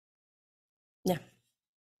 Yeah.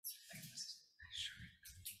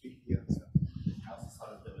 Yeah, so I also saw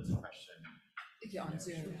that there was a question. Yeah, on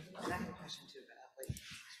Zoom. I have a question too, but I'll wait.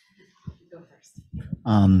 You go first.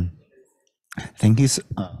 Thank you.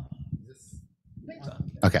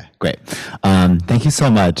 Okay, great. Thank you so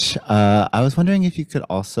much. I was wondering if you could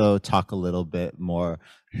also talk a little bit more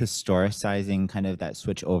historicizing kind of that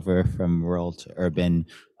switch over from rural to urban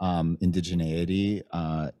indigeneity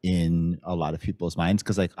in a lot of people's minds,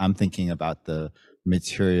 because like I'm thinking about the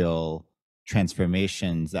material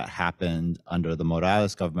transformations that happened under the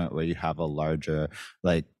Morales government, where you have a larger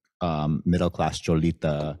like middle-class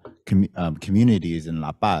Cholita communities in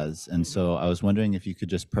La Paz. And so I was wondering if you could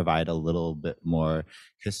just provide a little bit more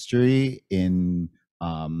history in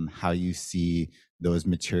how you see those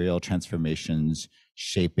material transformations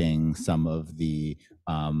shaping some of the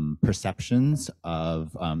perceptions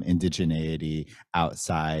of indigeneity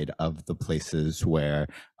outside of the places where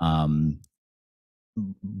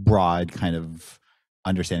broad kind of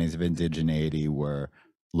understandings of indigeneity were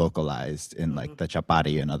localized in like the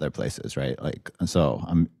Chapari and other places, right? Like, so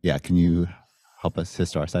yeah, can you help us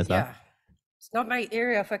historicize that? Yeah, it's not my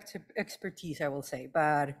area of expertise, I will say,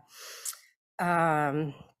 but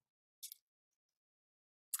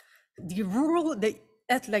the rural,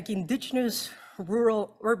 like indigenous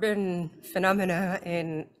rural urban phenomena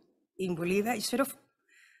in Bolivia is sort of,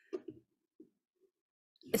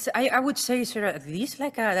 I would say sort of at least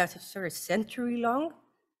like that's sort of century long.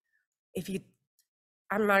 If you,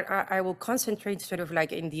 I will concentrate sort of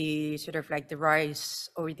like in the sort of like the rise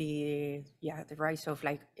or the rise of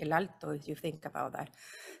like El Alto, if you think about that.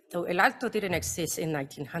 So El Alto didn't exist in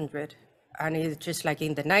 1900, and it's just like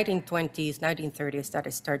in the 1920s, 1930s that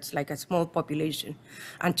it starts like a small population,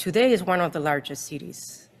 and today is one of the largest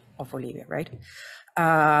cities of Bolivia, right?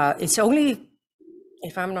 It's only,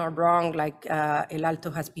 if I'm not wrong, like El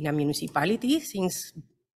Alto has been a municipality since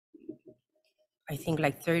I think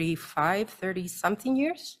like 30 something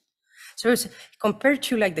years. So it's compared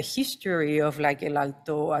to like the history of like El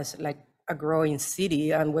Alto as like a growing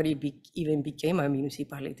city and what it even became a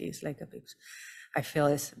municipality, it's like a big, I feel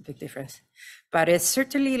it's a big difference. But it's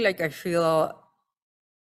certainly like, I feel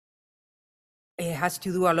it has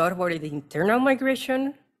to do a lot with the internal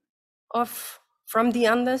migration from the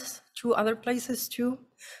Andes to other places too.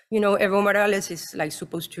 You know, Evo Morales is like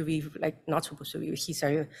supposed to be like, not supposed to be, he's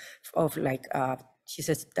of like, he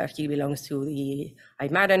says that he belongs to the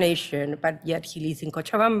Aymara nation, but yet he lives in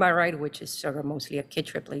Cochabamba, right? Which is sort of mostly a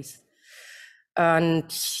Quechua place. And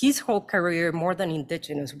his whole career, more than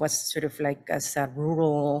indigenous, was sort of like as a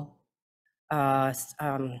rural, ¿cómo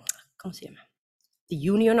se llama? The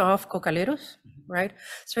Union of Cocaleros, right?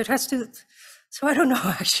 So it has to, so I don't know,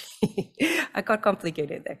 actually, I got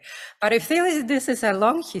complicated there. But I feel this is a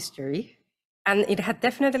long history, and it had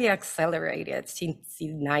definitely accelerated since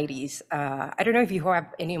the 90s. I don't know if you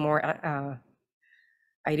have any more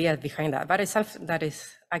ideas behind that, but it's something that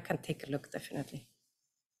is, I can take a look, definitely.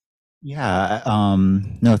 Yeah,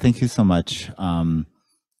 no, thank you so much.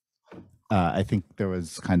 I think there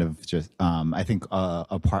was kind of just, I think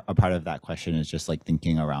a part of that question is just like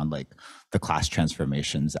thinking around like the class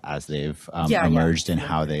transformations as they've emerged and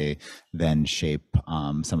how they then shape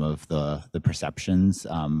some of the perceptions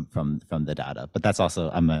from the data. But that's also,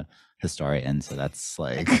 I'm a historian, so that's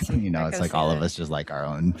like, you know, it's like all of us just like our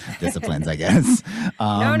own disciplines, I guess.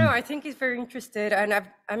 No, I think it's very interested, and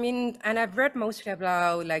I've read mostly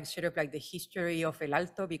about like sort of like the history of El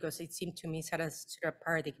Alto, because it seemed to me sort of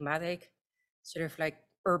paradigmatic, sort of like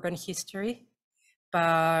urban history.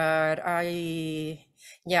 But I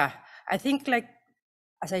think like,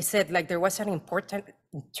 as I said, like there was an important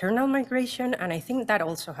internal migration, and I think that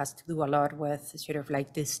also has to do a lot with sort of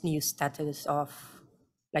like this new status of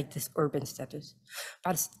like this urban status.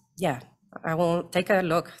 But yeah, I will take a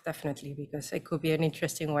look, definitely, because it could be an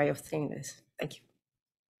interesting way of seeing this. Thank you.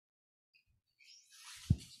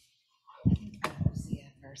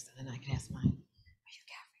 Lucia first, and then I can ask mine.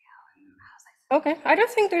 Okay, I don't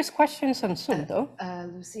think there's questions on Zoom though.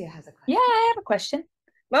 Lucia has a question. Yeah, I have a question.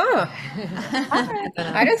 Oh,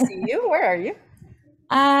 I don't see you. Where are you?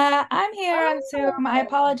 I'm here on Zoom. I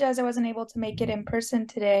apologize I wasn't able to make it in person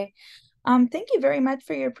today. Thank you very much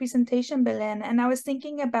for your presentation, Belen. And I was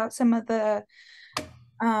thinking about some of the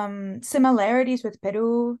similarities with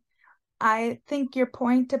Peru. I think your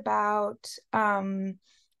point about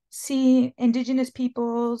see indigenous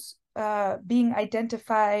peoples being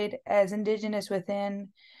identified as indigenous within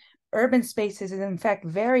urban spaces is in fact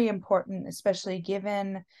very important, especially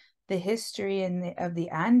given the history of the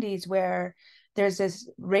Andes, where there's this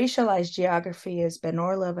racialized geography, as Ben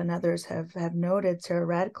Orlov and others have noted, Sarah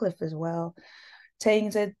Radcliffe as well,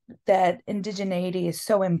 saying that indigeneity is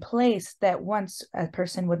so in place that once a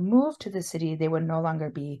person would move to the city, they would no longer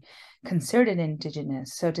be considered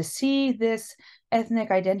indigenous. So to see this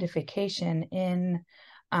ethnic identification in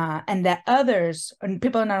and that others, and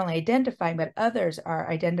people are not only identifying, but others are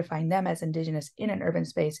identifying them as indigenous in an urban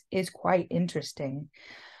space is quite interesting.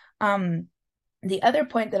 The other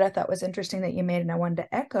point that I thought was interesting that you made, and I wanted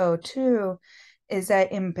to echo too, is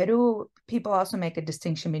that in Peru, people also make a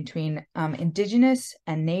distinction between indigenous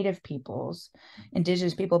and native peoples,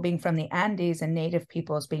 indigenous people being from the Andes and native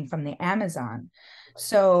peoples being from the Amazon.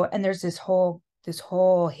 So, and there's this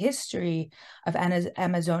whole history of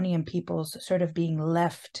Amazonian peoples sort of being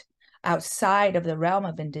left outside of the realm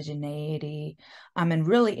of indigeneity in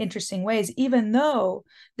really interesting ways, even though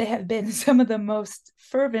they have been some of the most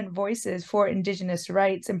fervent voices for indigenous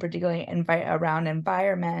rights, and particularly around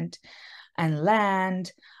environment and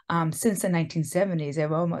land since the 1970s.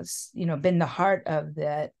 They've almost, been the heart of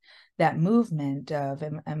that movement of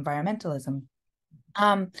environmentalism.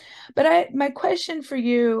 But my question for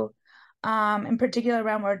you, in particular,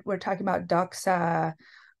 around we're talking about doxa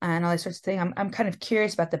and all these sorts of things, I'm kind of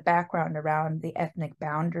curious about the background around the ethnic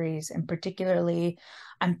boundaries, and particularly,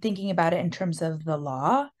 I'm thinking about it in terms of the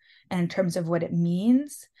law and in terms of what it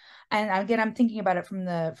means. And again, I'm thinking about it from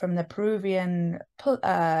the Peruvian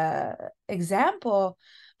example.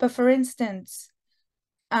 But for instance,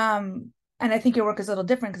 and I think your work is a little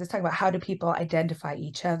different because it's talking about how do people identify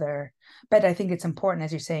each other. But I think it's important,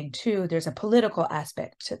 as you're saying too, there's a political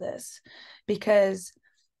aspect to this, because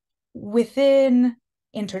within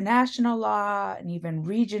international law and even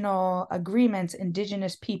regional agreements,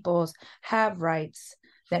 indigenous peoples have rights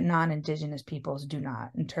that non-indigenous peoples do not,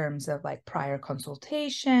 in terms of like prior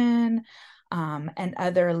consultation and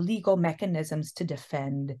other legal mechanisms to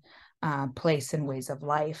defend place and ways of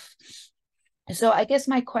life. So I guess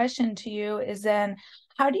my question to you is then,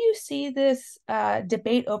 how do you see this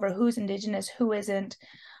debate over who's indigenous, who isn't,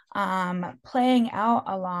 playing out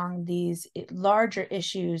along these larger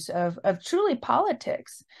issues of truly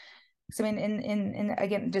politics? So I mean, in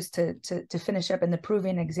again, just to finish up in the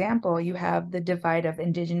Peruvian example, you have the divide of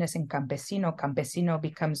indigenous and campesino. Campesino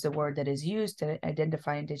becomes the word that is used to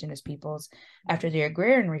identify indigenous peoples after the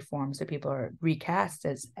agrarian reform. So people are recast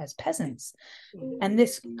as peasants. And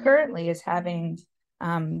this currently is having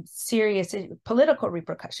serious political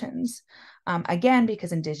repercussions, again,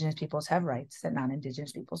 because indigenous peoples have rights that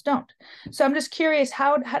non-indigenous peoples don't. So I'm just curious,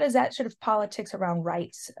 how does that sort of politics around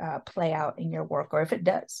rights play out in your work, or if it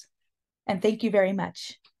does? And thank you very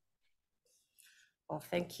much. Well,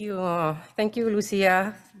 thank you,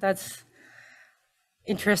 Lucia. That's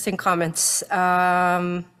interesting comments.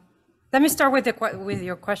 Let me start with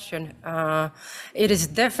your question. It is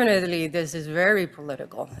definitely, this is very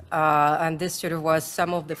political, and this sort of was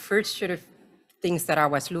some of the first sort of things that I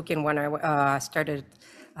was looking when I started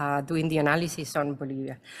doing the analysis on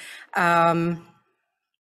Bolivia.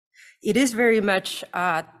 It is very much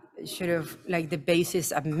sort of like the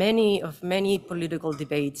basis of many political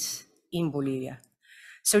debates in Bolivia.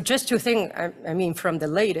 So just to think, I mean, from the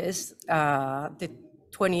latest,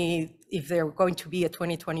 if they're going to be a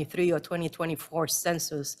 2023 or 2024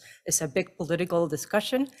 census, is a big political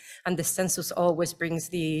discussion, and the census always brings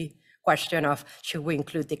the question of, should we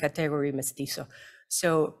include the category mestizo?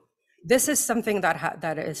 So this is something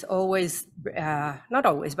that is always, not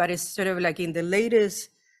always, but it's sort of like in the latest,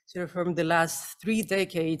 sort of from the last 3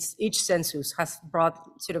 decades, each census has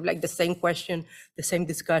brought sort of like the same question, the same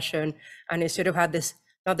discussion, and it sort of had this,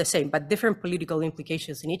 not the same, but different political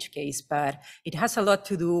implications in each case. But it has a lot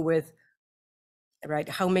to do with, right,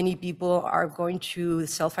 how many people are going to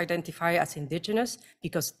self-identify as indigenous,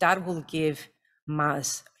 because that will give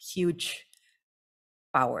mass huge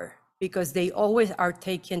power, because they always are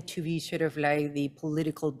taken to be sort of like the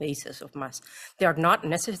political basis of mass. They are not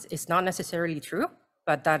it's not necessarily true,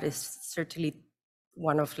 but that is certainly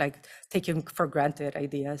one of like taken for granted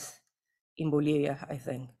ideas in Bolivia, I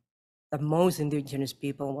think. That most indigenous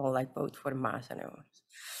people will like vote for mass and everyone.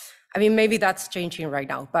 I mean, maybe that's changing right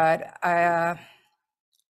now, but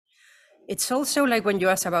it's also like when you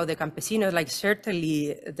ask about the campesinos, like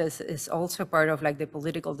certainly this is also part of like the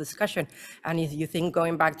political discussion. And if you think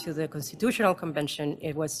going back to the Constitutional Convention,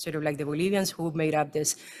 it was sort of like the Bolivians who made up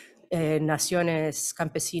this Naciones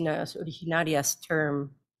Campesinas Originarias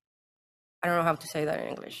term. I don't know how to say that in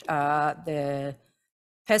English. The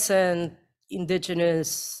peasant,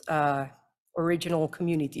 indigenous, original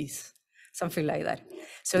communities, something like that.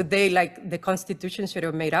 So they, like the Constitution sort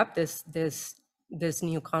of made up this this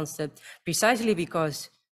new concept, precisely because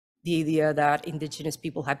the idea that indigenous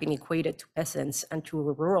people have been equated to peasants and to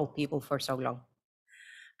rural people for so long.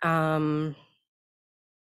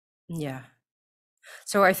 Yeah.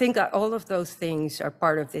 So I think that all of those things are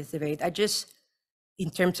part of this debate. I just,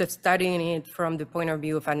 in terms of studying it from the point of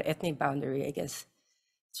view of an ethnic boundary, I guess,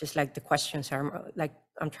 just like the questions are like,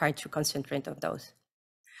 I'm trying to concentrate on those.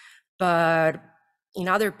 But in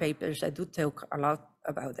other papers, I do talk a lot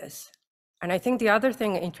about this. And I think the other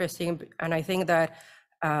thing interesting, and I think that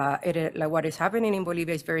like what is happening in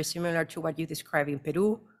Bolivia is very similar to what you described in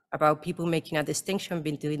Peru about people making a distinction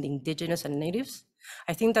between the indigenous and natives.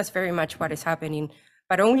 I think that's very much what is happening,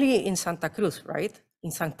 but only in Santa Cruz, right?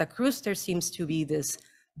 In Santa Cruz, there seems to be this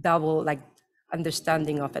double like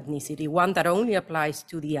understanding of ethnicity, one that only applies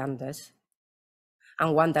to the Andes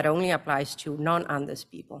and one that only applies to non-Andes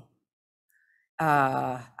people.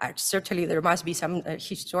 Certainly there must be some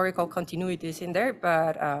historical continuities in there,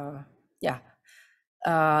 but yeah,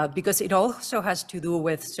 because it also has to do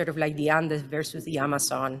with sort of like the Andes versus the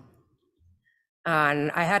Amazon. And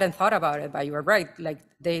I hadn't thought about it, but you were right. Like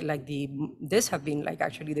this have been like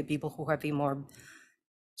actually the people who have been more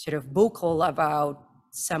sort of vocal about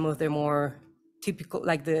some of the more typical,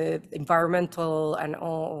 like the environmental and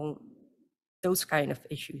all those kind of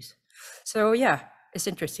issues. So yeah, it's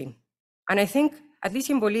interesting. And I think, at least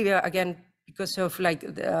in Bolivia, again, because of like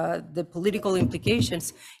the political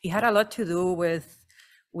implications, it had a lot to do with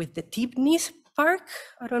the Tipnis Park.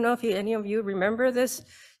 I don't know if any of you remember this,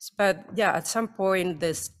 but yeah, at some point,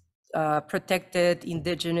 this protected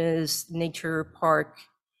indigenous nature park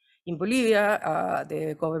in Bolivia,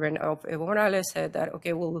 the government of Evo Morales said that,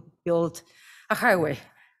 okay, we'll build a highway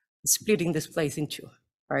splitting this place in two.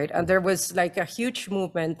 Right? And there was like a huge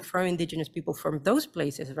movement from indigenous people from those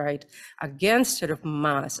places, right, against sort of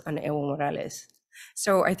Mas and Evo Morales.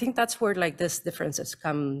 So I think that's where like these differences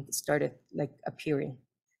started like appearing.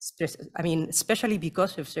 I mean, especially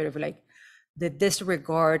because of sort of like the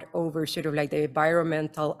disregard over sort of like the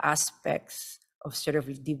environmental aspects of sort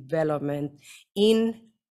of development in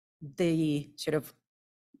the sort of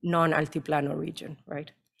non-altiplano region, right?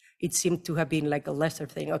 It seemed to have been like a lesser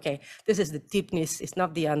thing. Okay, this is the Tipnis, it's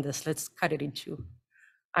not the Andes, let's cut it into,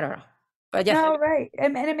 I don't know. But yeah. No, right.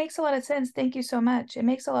 And it makes a lot of sense. Thank you so much. It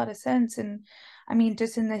makes a lot of sense. And I mean,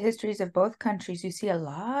 just in the histories of both countries, you see a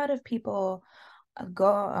lot of people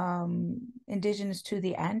indigenous to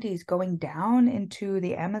the Andes going down into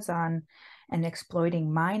the Amazon and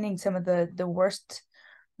exploiting, mining some of the worst,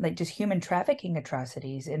 like just human trafficking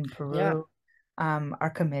atrocities in Peru. Yeah. Are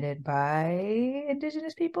committed by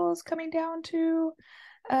indigenous peoples coming down to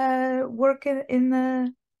work in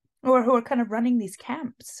the, or who are kind of running these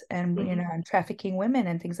camps and you know, and trafficking women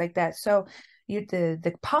and things like that. So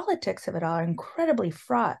the politics of it all are incredibly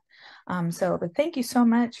fraught. But thank you so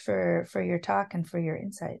much for your talk and for your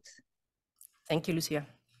insights. Thank you, Lucia.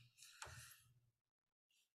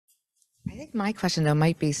 I think my question though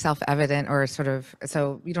might be self-evident, or sort of,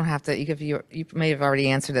 so you don't have to, you may have already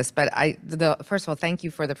answered this, but first of all, thank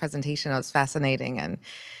you for the presentation. It was fascinating. And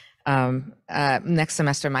next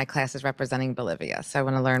semester, my class is representing Bolivia. So I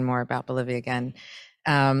want to learn more about Bolivia again.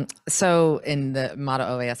 So in the Motto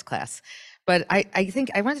OAS class, but I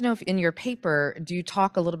think I want to know if in your paper, do you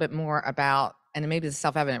talk a little bit more about, and maybe it's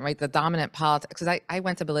self-evident, right, the dominant politics, because I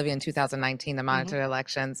went to Bolivia in 2019 to monitor the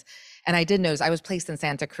elections, and I did notice, I was placed in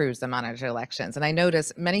Santa Cruz to monitor elections, and I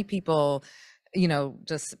noticed many people, you know,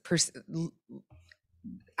 just,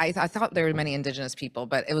 I thought there were many indigenous people,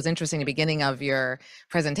 but it was interesting, the beginning of your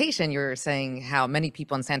presentation, you were saying how many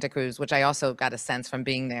people in Santa Cruz, which I also got a sense from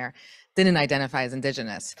being there, didn't identify as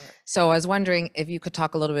indigenous. So I was wondering if you could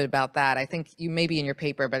talk a little bit about that. I think you may be in your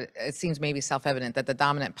paper, but it seems maybe self-evident that the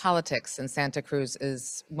dominant politics in Santa Cruz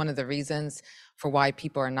is one of the reasons for why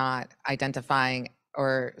people are not identifying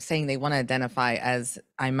or saying they want to identify as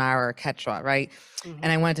Aymara or Quechua, right? And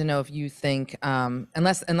I wanted to know if you think,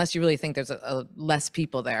 unless you really think there's a less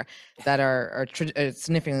people there that are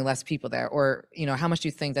significantly less people there, or, you know, how much do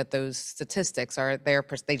you think that those statistics are there,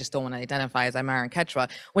 they just don't want to identify as Aymara and Quechua,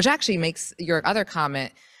 which actually makes your other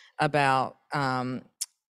comment about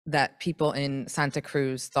that people in Santa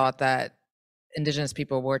Cruz thought that indigenous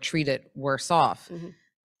people were treated worse off.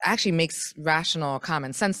 Actually makes rational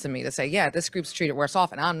common sense to me to say, yeah, this group's treated worse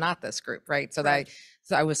off and I'm not this group, right? So that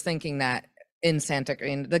I was thinking that in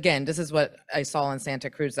and again, this is what I saw in Santa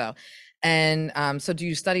Cruz though. And so do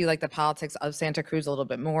you study like the politics of Santa Cruz a little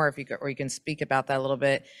bit more, if you could, or you can speak about that a little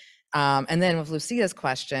bit? And then with Lucia's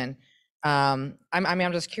question, I'm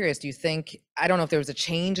just curious, do you think, I don't know if there was a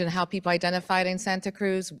change in how people identified in Santa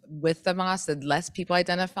Cruz with the MOS, did less people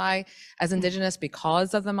identify as indigenous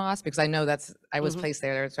because of the MOS? Because I know I was placed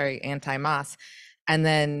there, it's very anti-MOS. And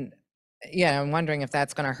then, yeah, I'm wondering if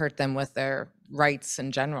that's gonna hurt them with their rights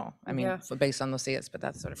in general. I mean, based on Lucia's, but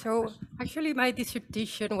that's sort of. So actually my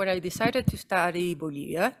dissertation, when I decided to study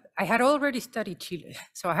Bolivia, I had already studied Chile.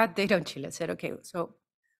 So I had data on Chile. I said, okay, so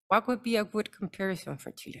what would be a good comparison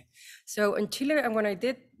for Chile? So in Chile, and when I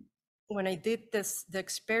did the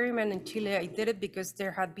experiment in Chile, I did it because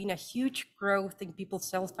there had been a huge growth in people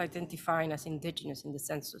self-identifying as indigenous in the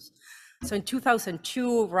census. So in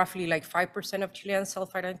 2002, roughly like 5% of Chileans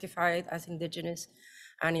self-identified as indigenous.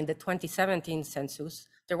 And in the 2017 census,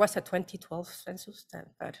 there was a 2012 census,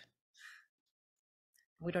 but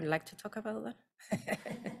we don't like to talk about that.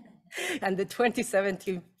 And the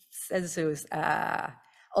 2017 census,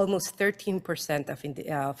 almost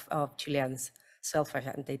 13% of Chileans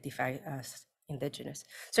self-identify as indigenous.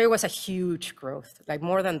 So it was a huge growth, like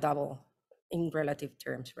more than double in relative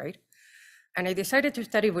terms, right? And I decided to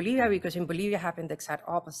study Bolivia because in Bolivia happened the exact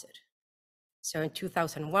opposite. So in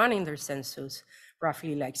 2001, in their census,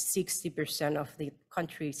 roughly like 60% of the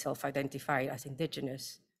country self-identified as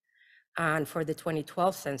indigenous. And for the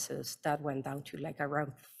 2012 census, that went down to like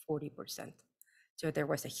around 40%. So there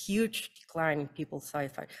was a huge decline in people's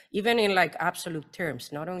self-identified, even in like absolute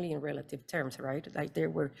terms, not only in relative terms, right? Like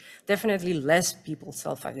there were definitely less people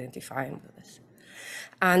self-identifying with this.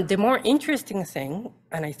 And the more interesting thing,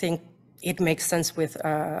 and I think it makes sense with,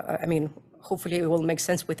 I mean, hopefully it will make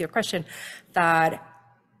sense with your question, that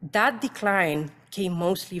decline came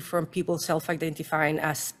mostly from people self-identifying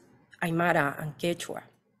as Aymara and Quechua.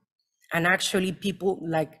 And actually people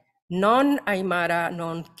like non-Aymara,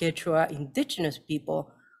 non-Quechua indigenous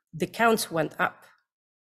people, the counts went up.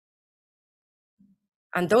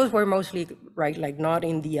 And those were mostly, right, like not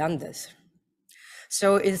in the Andes.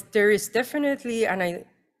 So there is definitely an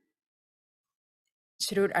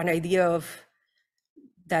idea of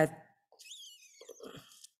that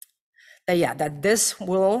this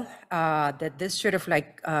will, that this sort of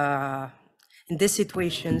like, in these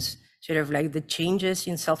situations, sort of like the changes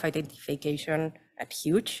in self-identification are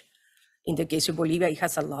huge. In the case of Bolivia, it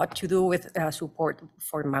has a lot to do with support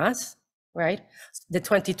for MAS, right? The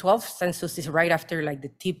 2012 census is right after like the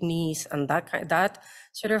TIPNIs and that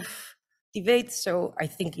sort of debate. So I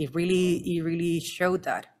think it really showed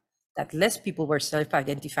that less people were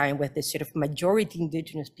self-identifying with this sort of majority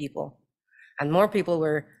indigenous people, and more people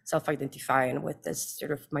were self-identifying with this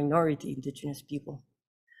sort of minority indigenous people.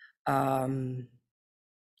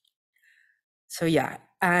 So yeah,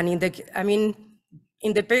 and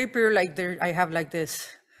in the paper, like I have like this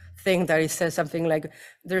thing that it says something like,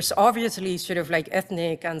 there's obviously sort of like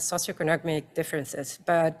ethnic and socioeconomic differences,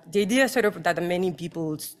 but the idea sort of that many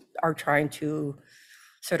people are trying to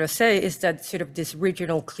sort of say is that sort of this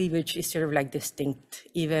regional cleavage is sort of like distinct,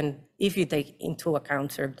 even if you take into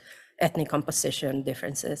account sort of ethnic composition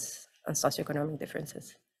differences and socioeconomic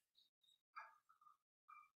differences.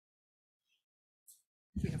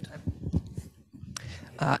 We have time.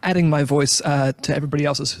 Adding my voice to everybody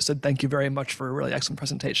else's who said thank you very much for a really excellent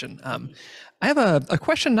presentation. I have a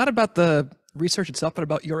question not about the research itself, but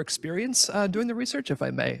about your experience doing the research, if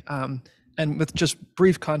I may. And with just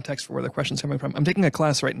brief context for where the question's coming from. I'm taking a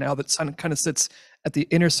class right now that kind of sits at the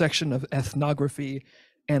intersection of ethnography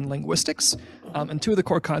and linguistics. And two of the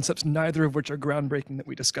core concepts, neither of which are groundbreaking, that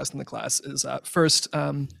we discussed in the class is first,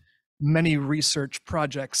 many research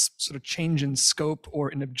projects sort of change in scope or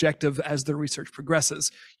in objective as the research progresses.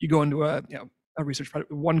 You go into a research project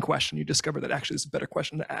with one question, you discover that actually is a better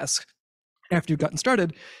question to ask after you've gotten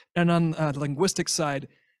started. And on the linguistic side,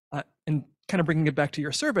 and kind of bringing it back to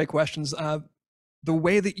your survey questions, the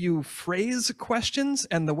way that you phrase questions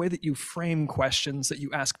and the way that you frame questions that you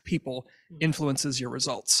ask people influences your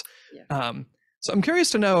results. Yeah. So I'm curious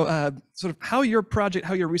to know sort of how your project,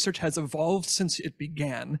 how your research has evolved since it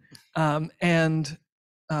began, and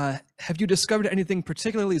have you discovered anything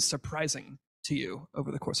particularly surprising to you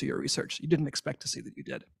over the course of your research you didn't expect to see that you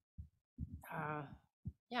did?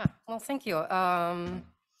 Yeah, well, thank you.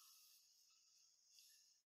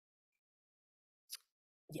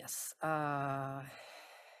 Yes. I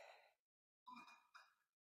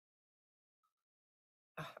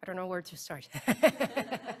don't know where to start.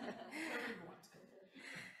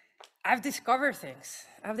 I've discovered things.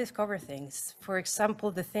 For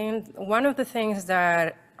example, one of the things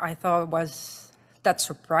that I thought that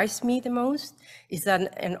surprised me the most is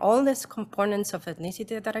that in all these components of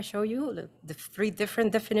ethnicity that I show you, the 3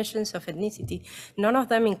 different definitions of ethnicity, none of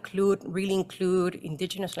them really include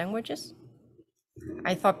indigenous languages.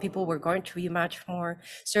 I thought people were going to be much more.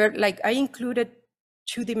 So like I included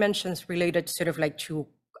 2 dimensions related sort of like to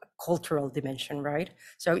cultural dimension, right?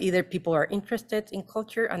 So either people are interested in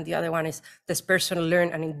culture, and the other one is this person learn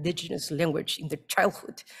an indigenous language in their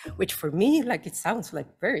childhood, which for me, like it sounds like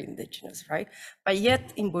very indigenous, right? But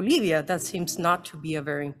yet in Bolivia, that seems not to be a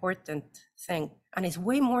very important thing. And it's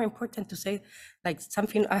way more important to say like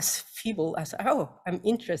something as feeble as, oh, I'm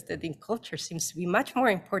interested in culture seems to be much more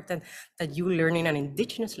important than you learning an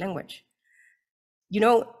indigenous language. You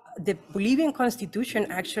know, the Bolivian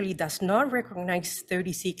constitution actually does not recognize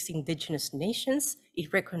 36 indigenous nations.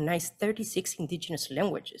 It recognizes 36 indigenous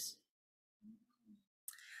languages.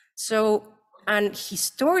 So, and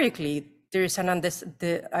historically, there's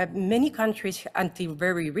many countries until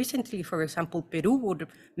very recently, for example, Peru would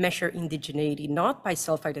measure indigeneity not by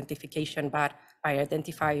self-identification, but by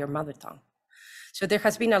identify your mother tongue. So there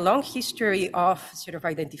has been a long history of sort of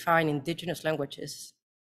identifying indigenous languages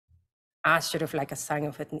as sort of like a sign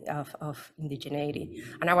of indigeneity.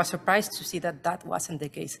 And I was surprised to see that that wasn't the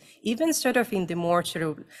case. Even sort of in the more sort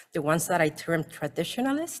of the ones that I term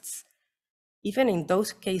traditionalists, even in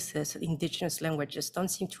those cases, indigenous languages don't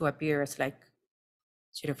seem to appear as like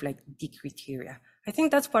sort of like the criteria. I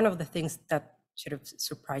think that's one of the things that sort of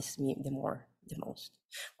surprised me the most.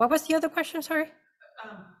 What was the other question, sorry?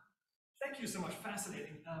 Thank you so much,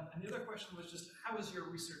 fascinating. And the other question was just, how is your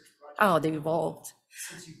research project? Oh, they evolved.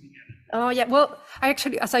 Since you began it? Oh yeah, well, I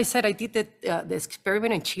actually, as I said, I did the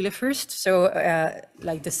experiment in Chile first. So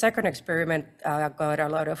like the second experiment, got a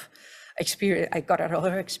lot of experience. I got a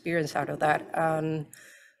lot of experience out of that.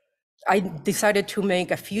 I decided to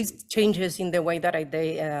make a few changes in the way that I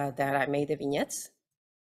made the vignettes.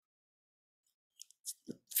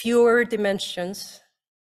 Fewer dimensions.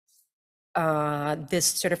 This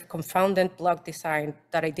sort of confounded block design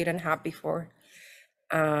that I didn't have before.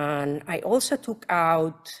 And I also took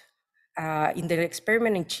out, in the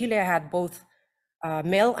experiment in Chile, I had both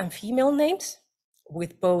male and female names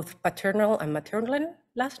with both paternal and maternal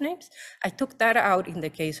last names. I took that out in the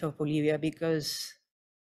case of Bolivia because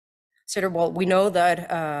sort of, well, we know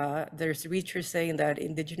that there's research saying that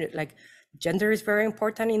indigenous, like gender is very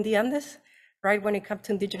important in the Andes, right? When it comes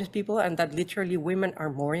to indigenous people, and that literally women are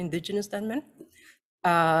more indigenous than men.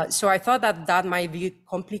 So I thought that that might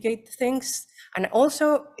complicate things. And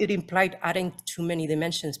also it implied adding too many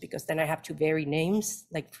dimensions because then I have to vary names,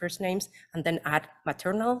 like first names, and then add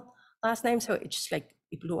maternal last name. So it's just like,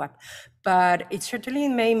 it blew up. But it certainly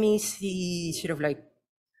made me see sort of like,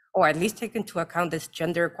 or at least take into account this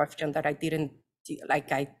gender question that I didn't, like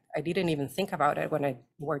I didn't even think about it when I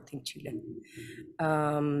worked in Chile.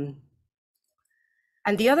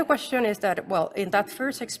 And the other question is that, well, in that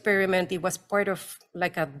first experiment, it was part of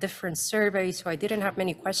like a different survey, so I didn't have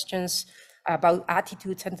many questions about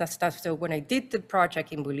attitudes and that stuff. So when I did the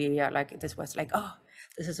project in Bolivia, like this was like, oh,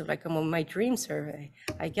 this is like my dream survey.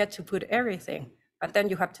 I get to put everything, but then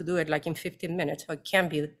you have to do it like in 15 minutes, so it can't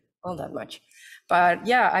be all that much. But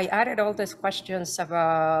yeah, I added all these questions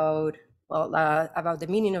about, well, about the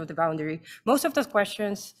meaning of the boundary. Most of those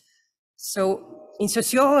questions, so in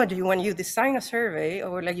sociology, when you design a survey,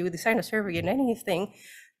 or like you design a survey in anything,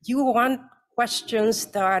 you want questions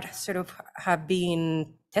that sort of have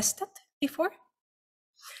been tested before.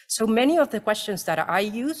 So many of the questions that I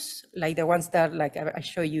use, like the ones that like I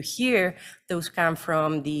show you here, those come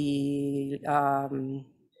from the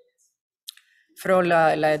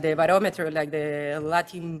the barometer, like the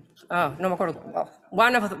Latin, no me acuerdo,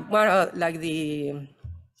 one of like the,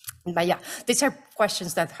 but yeah, these are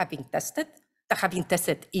questions that have been tested,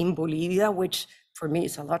 in Bolivia, which for me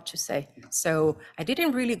is a lot to say. So I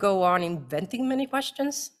didn't really go on inventing many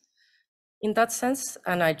questions in that sense,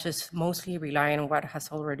 and I just mostly rely on what has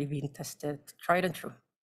already been tested, tried and true.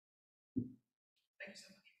 Thank you so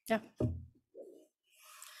much. Yeah.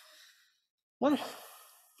 Well,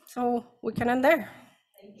 so we can end there.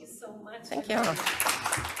 Thank you so much. Thank you.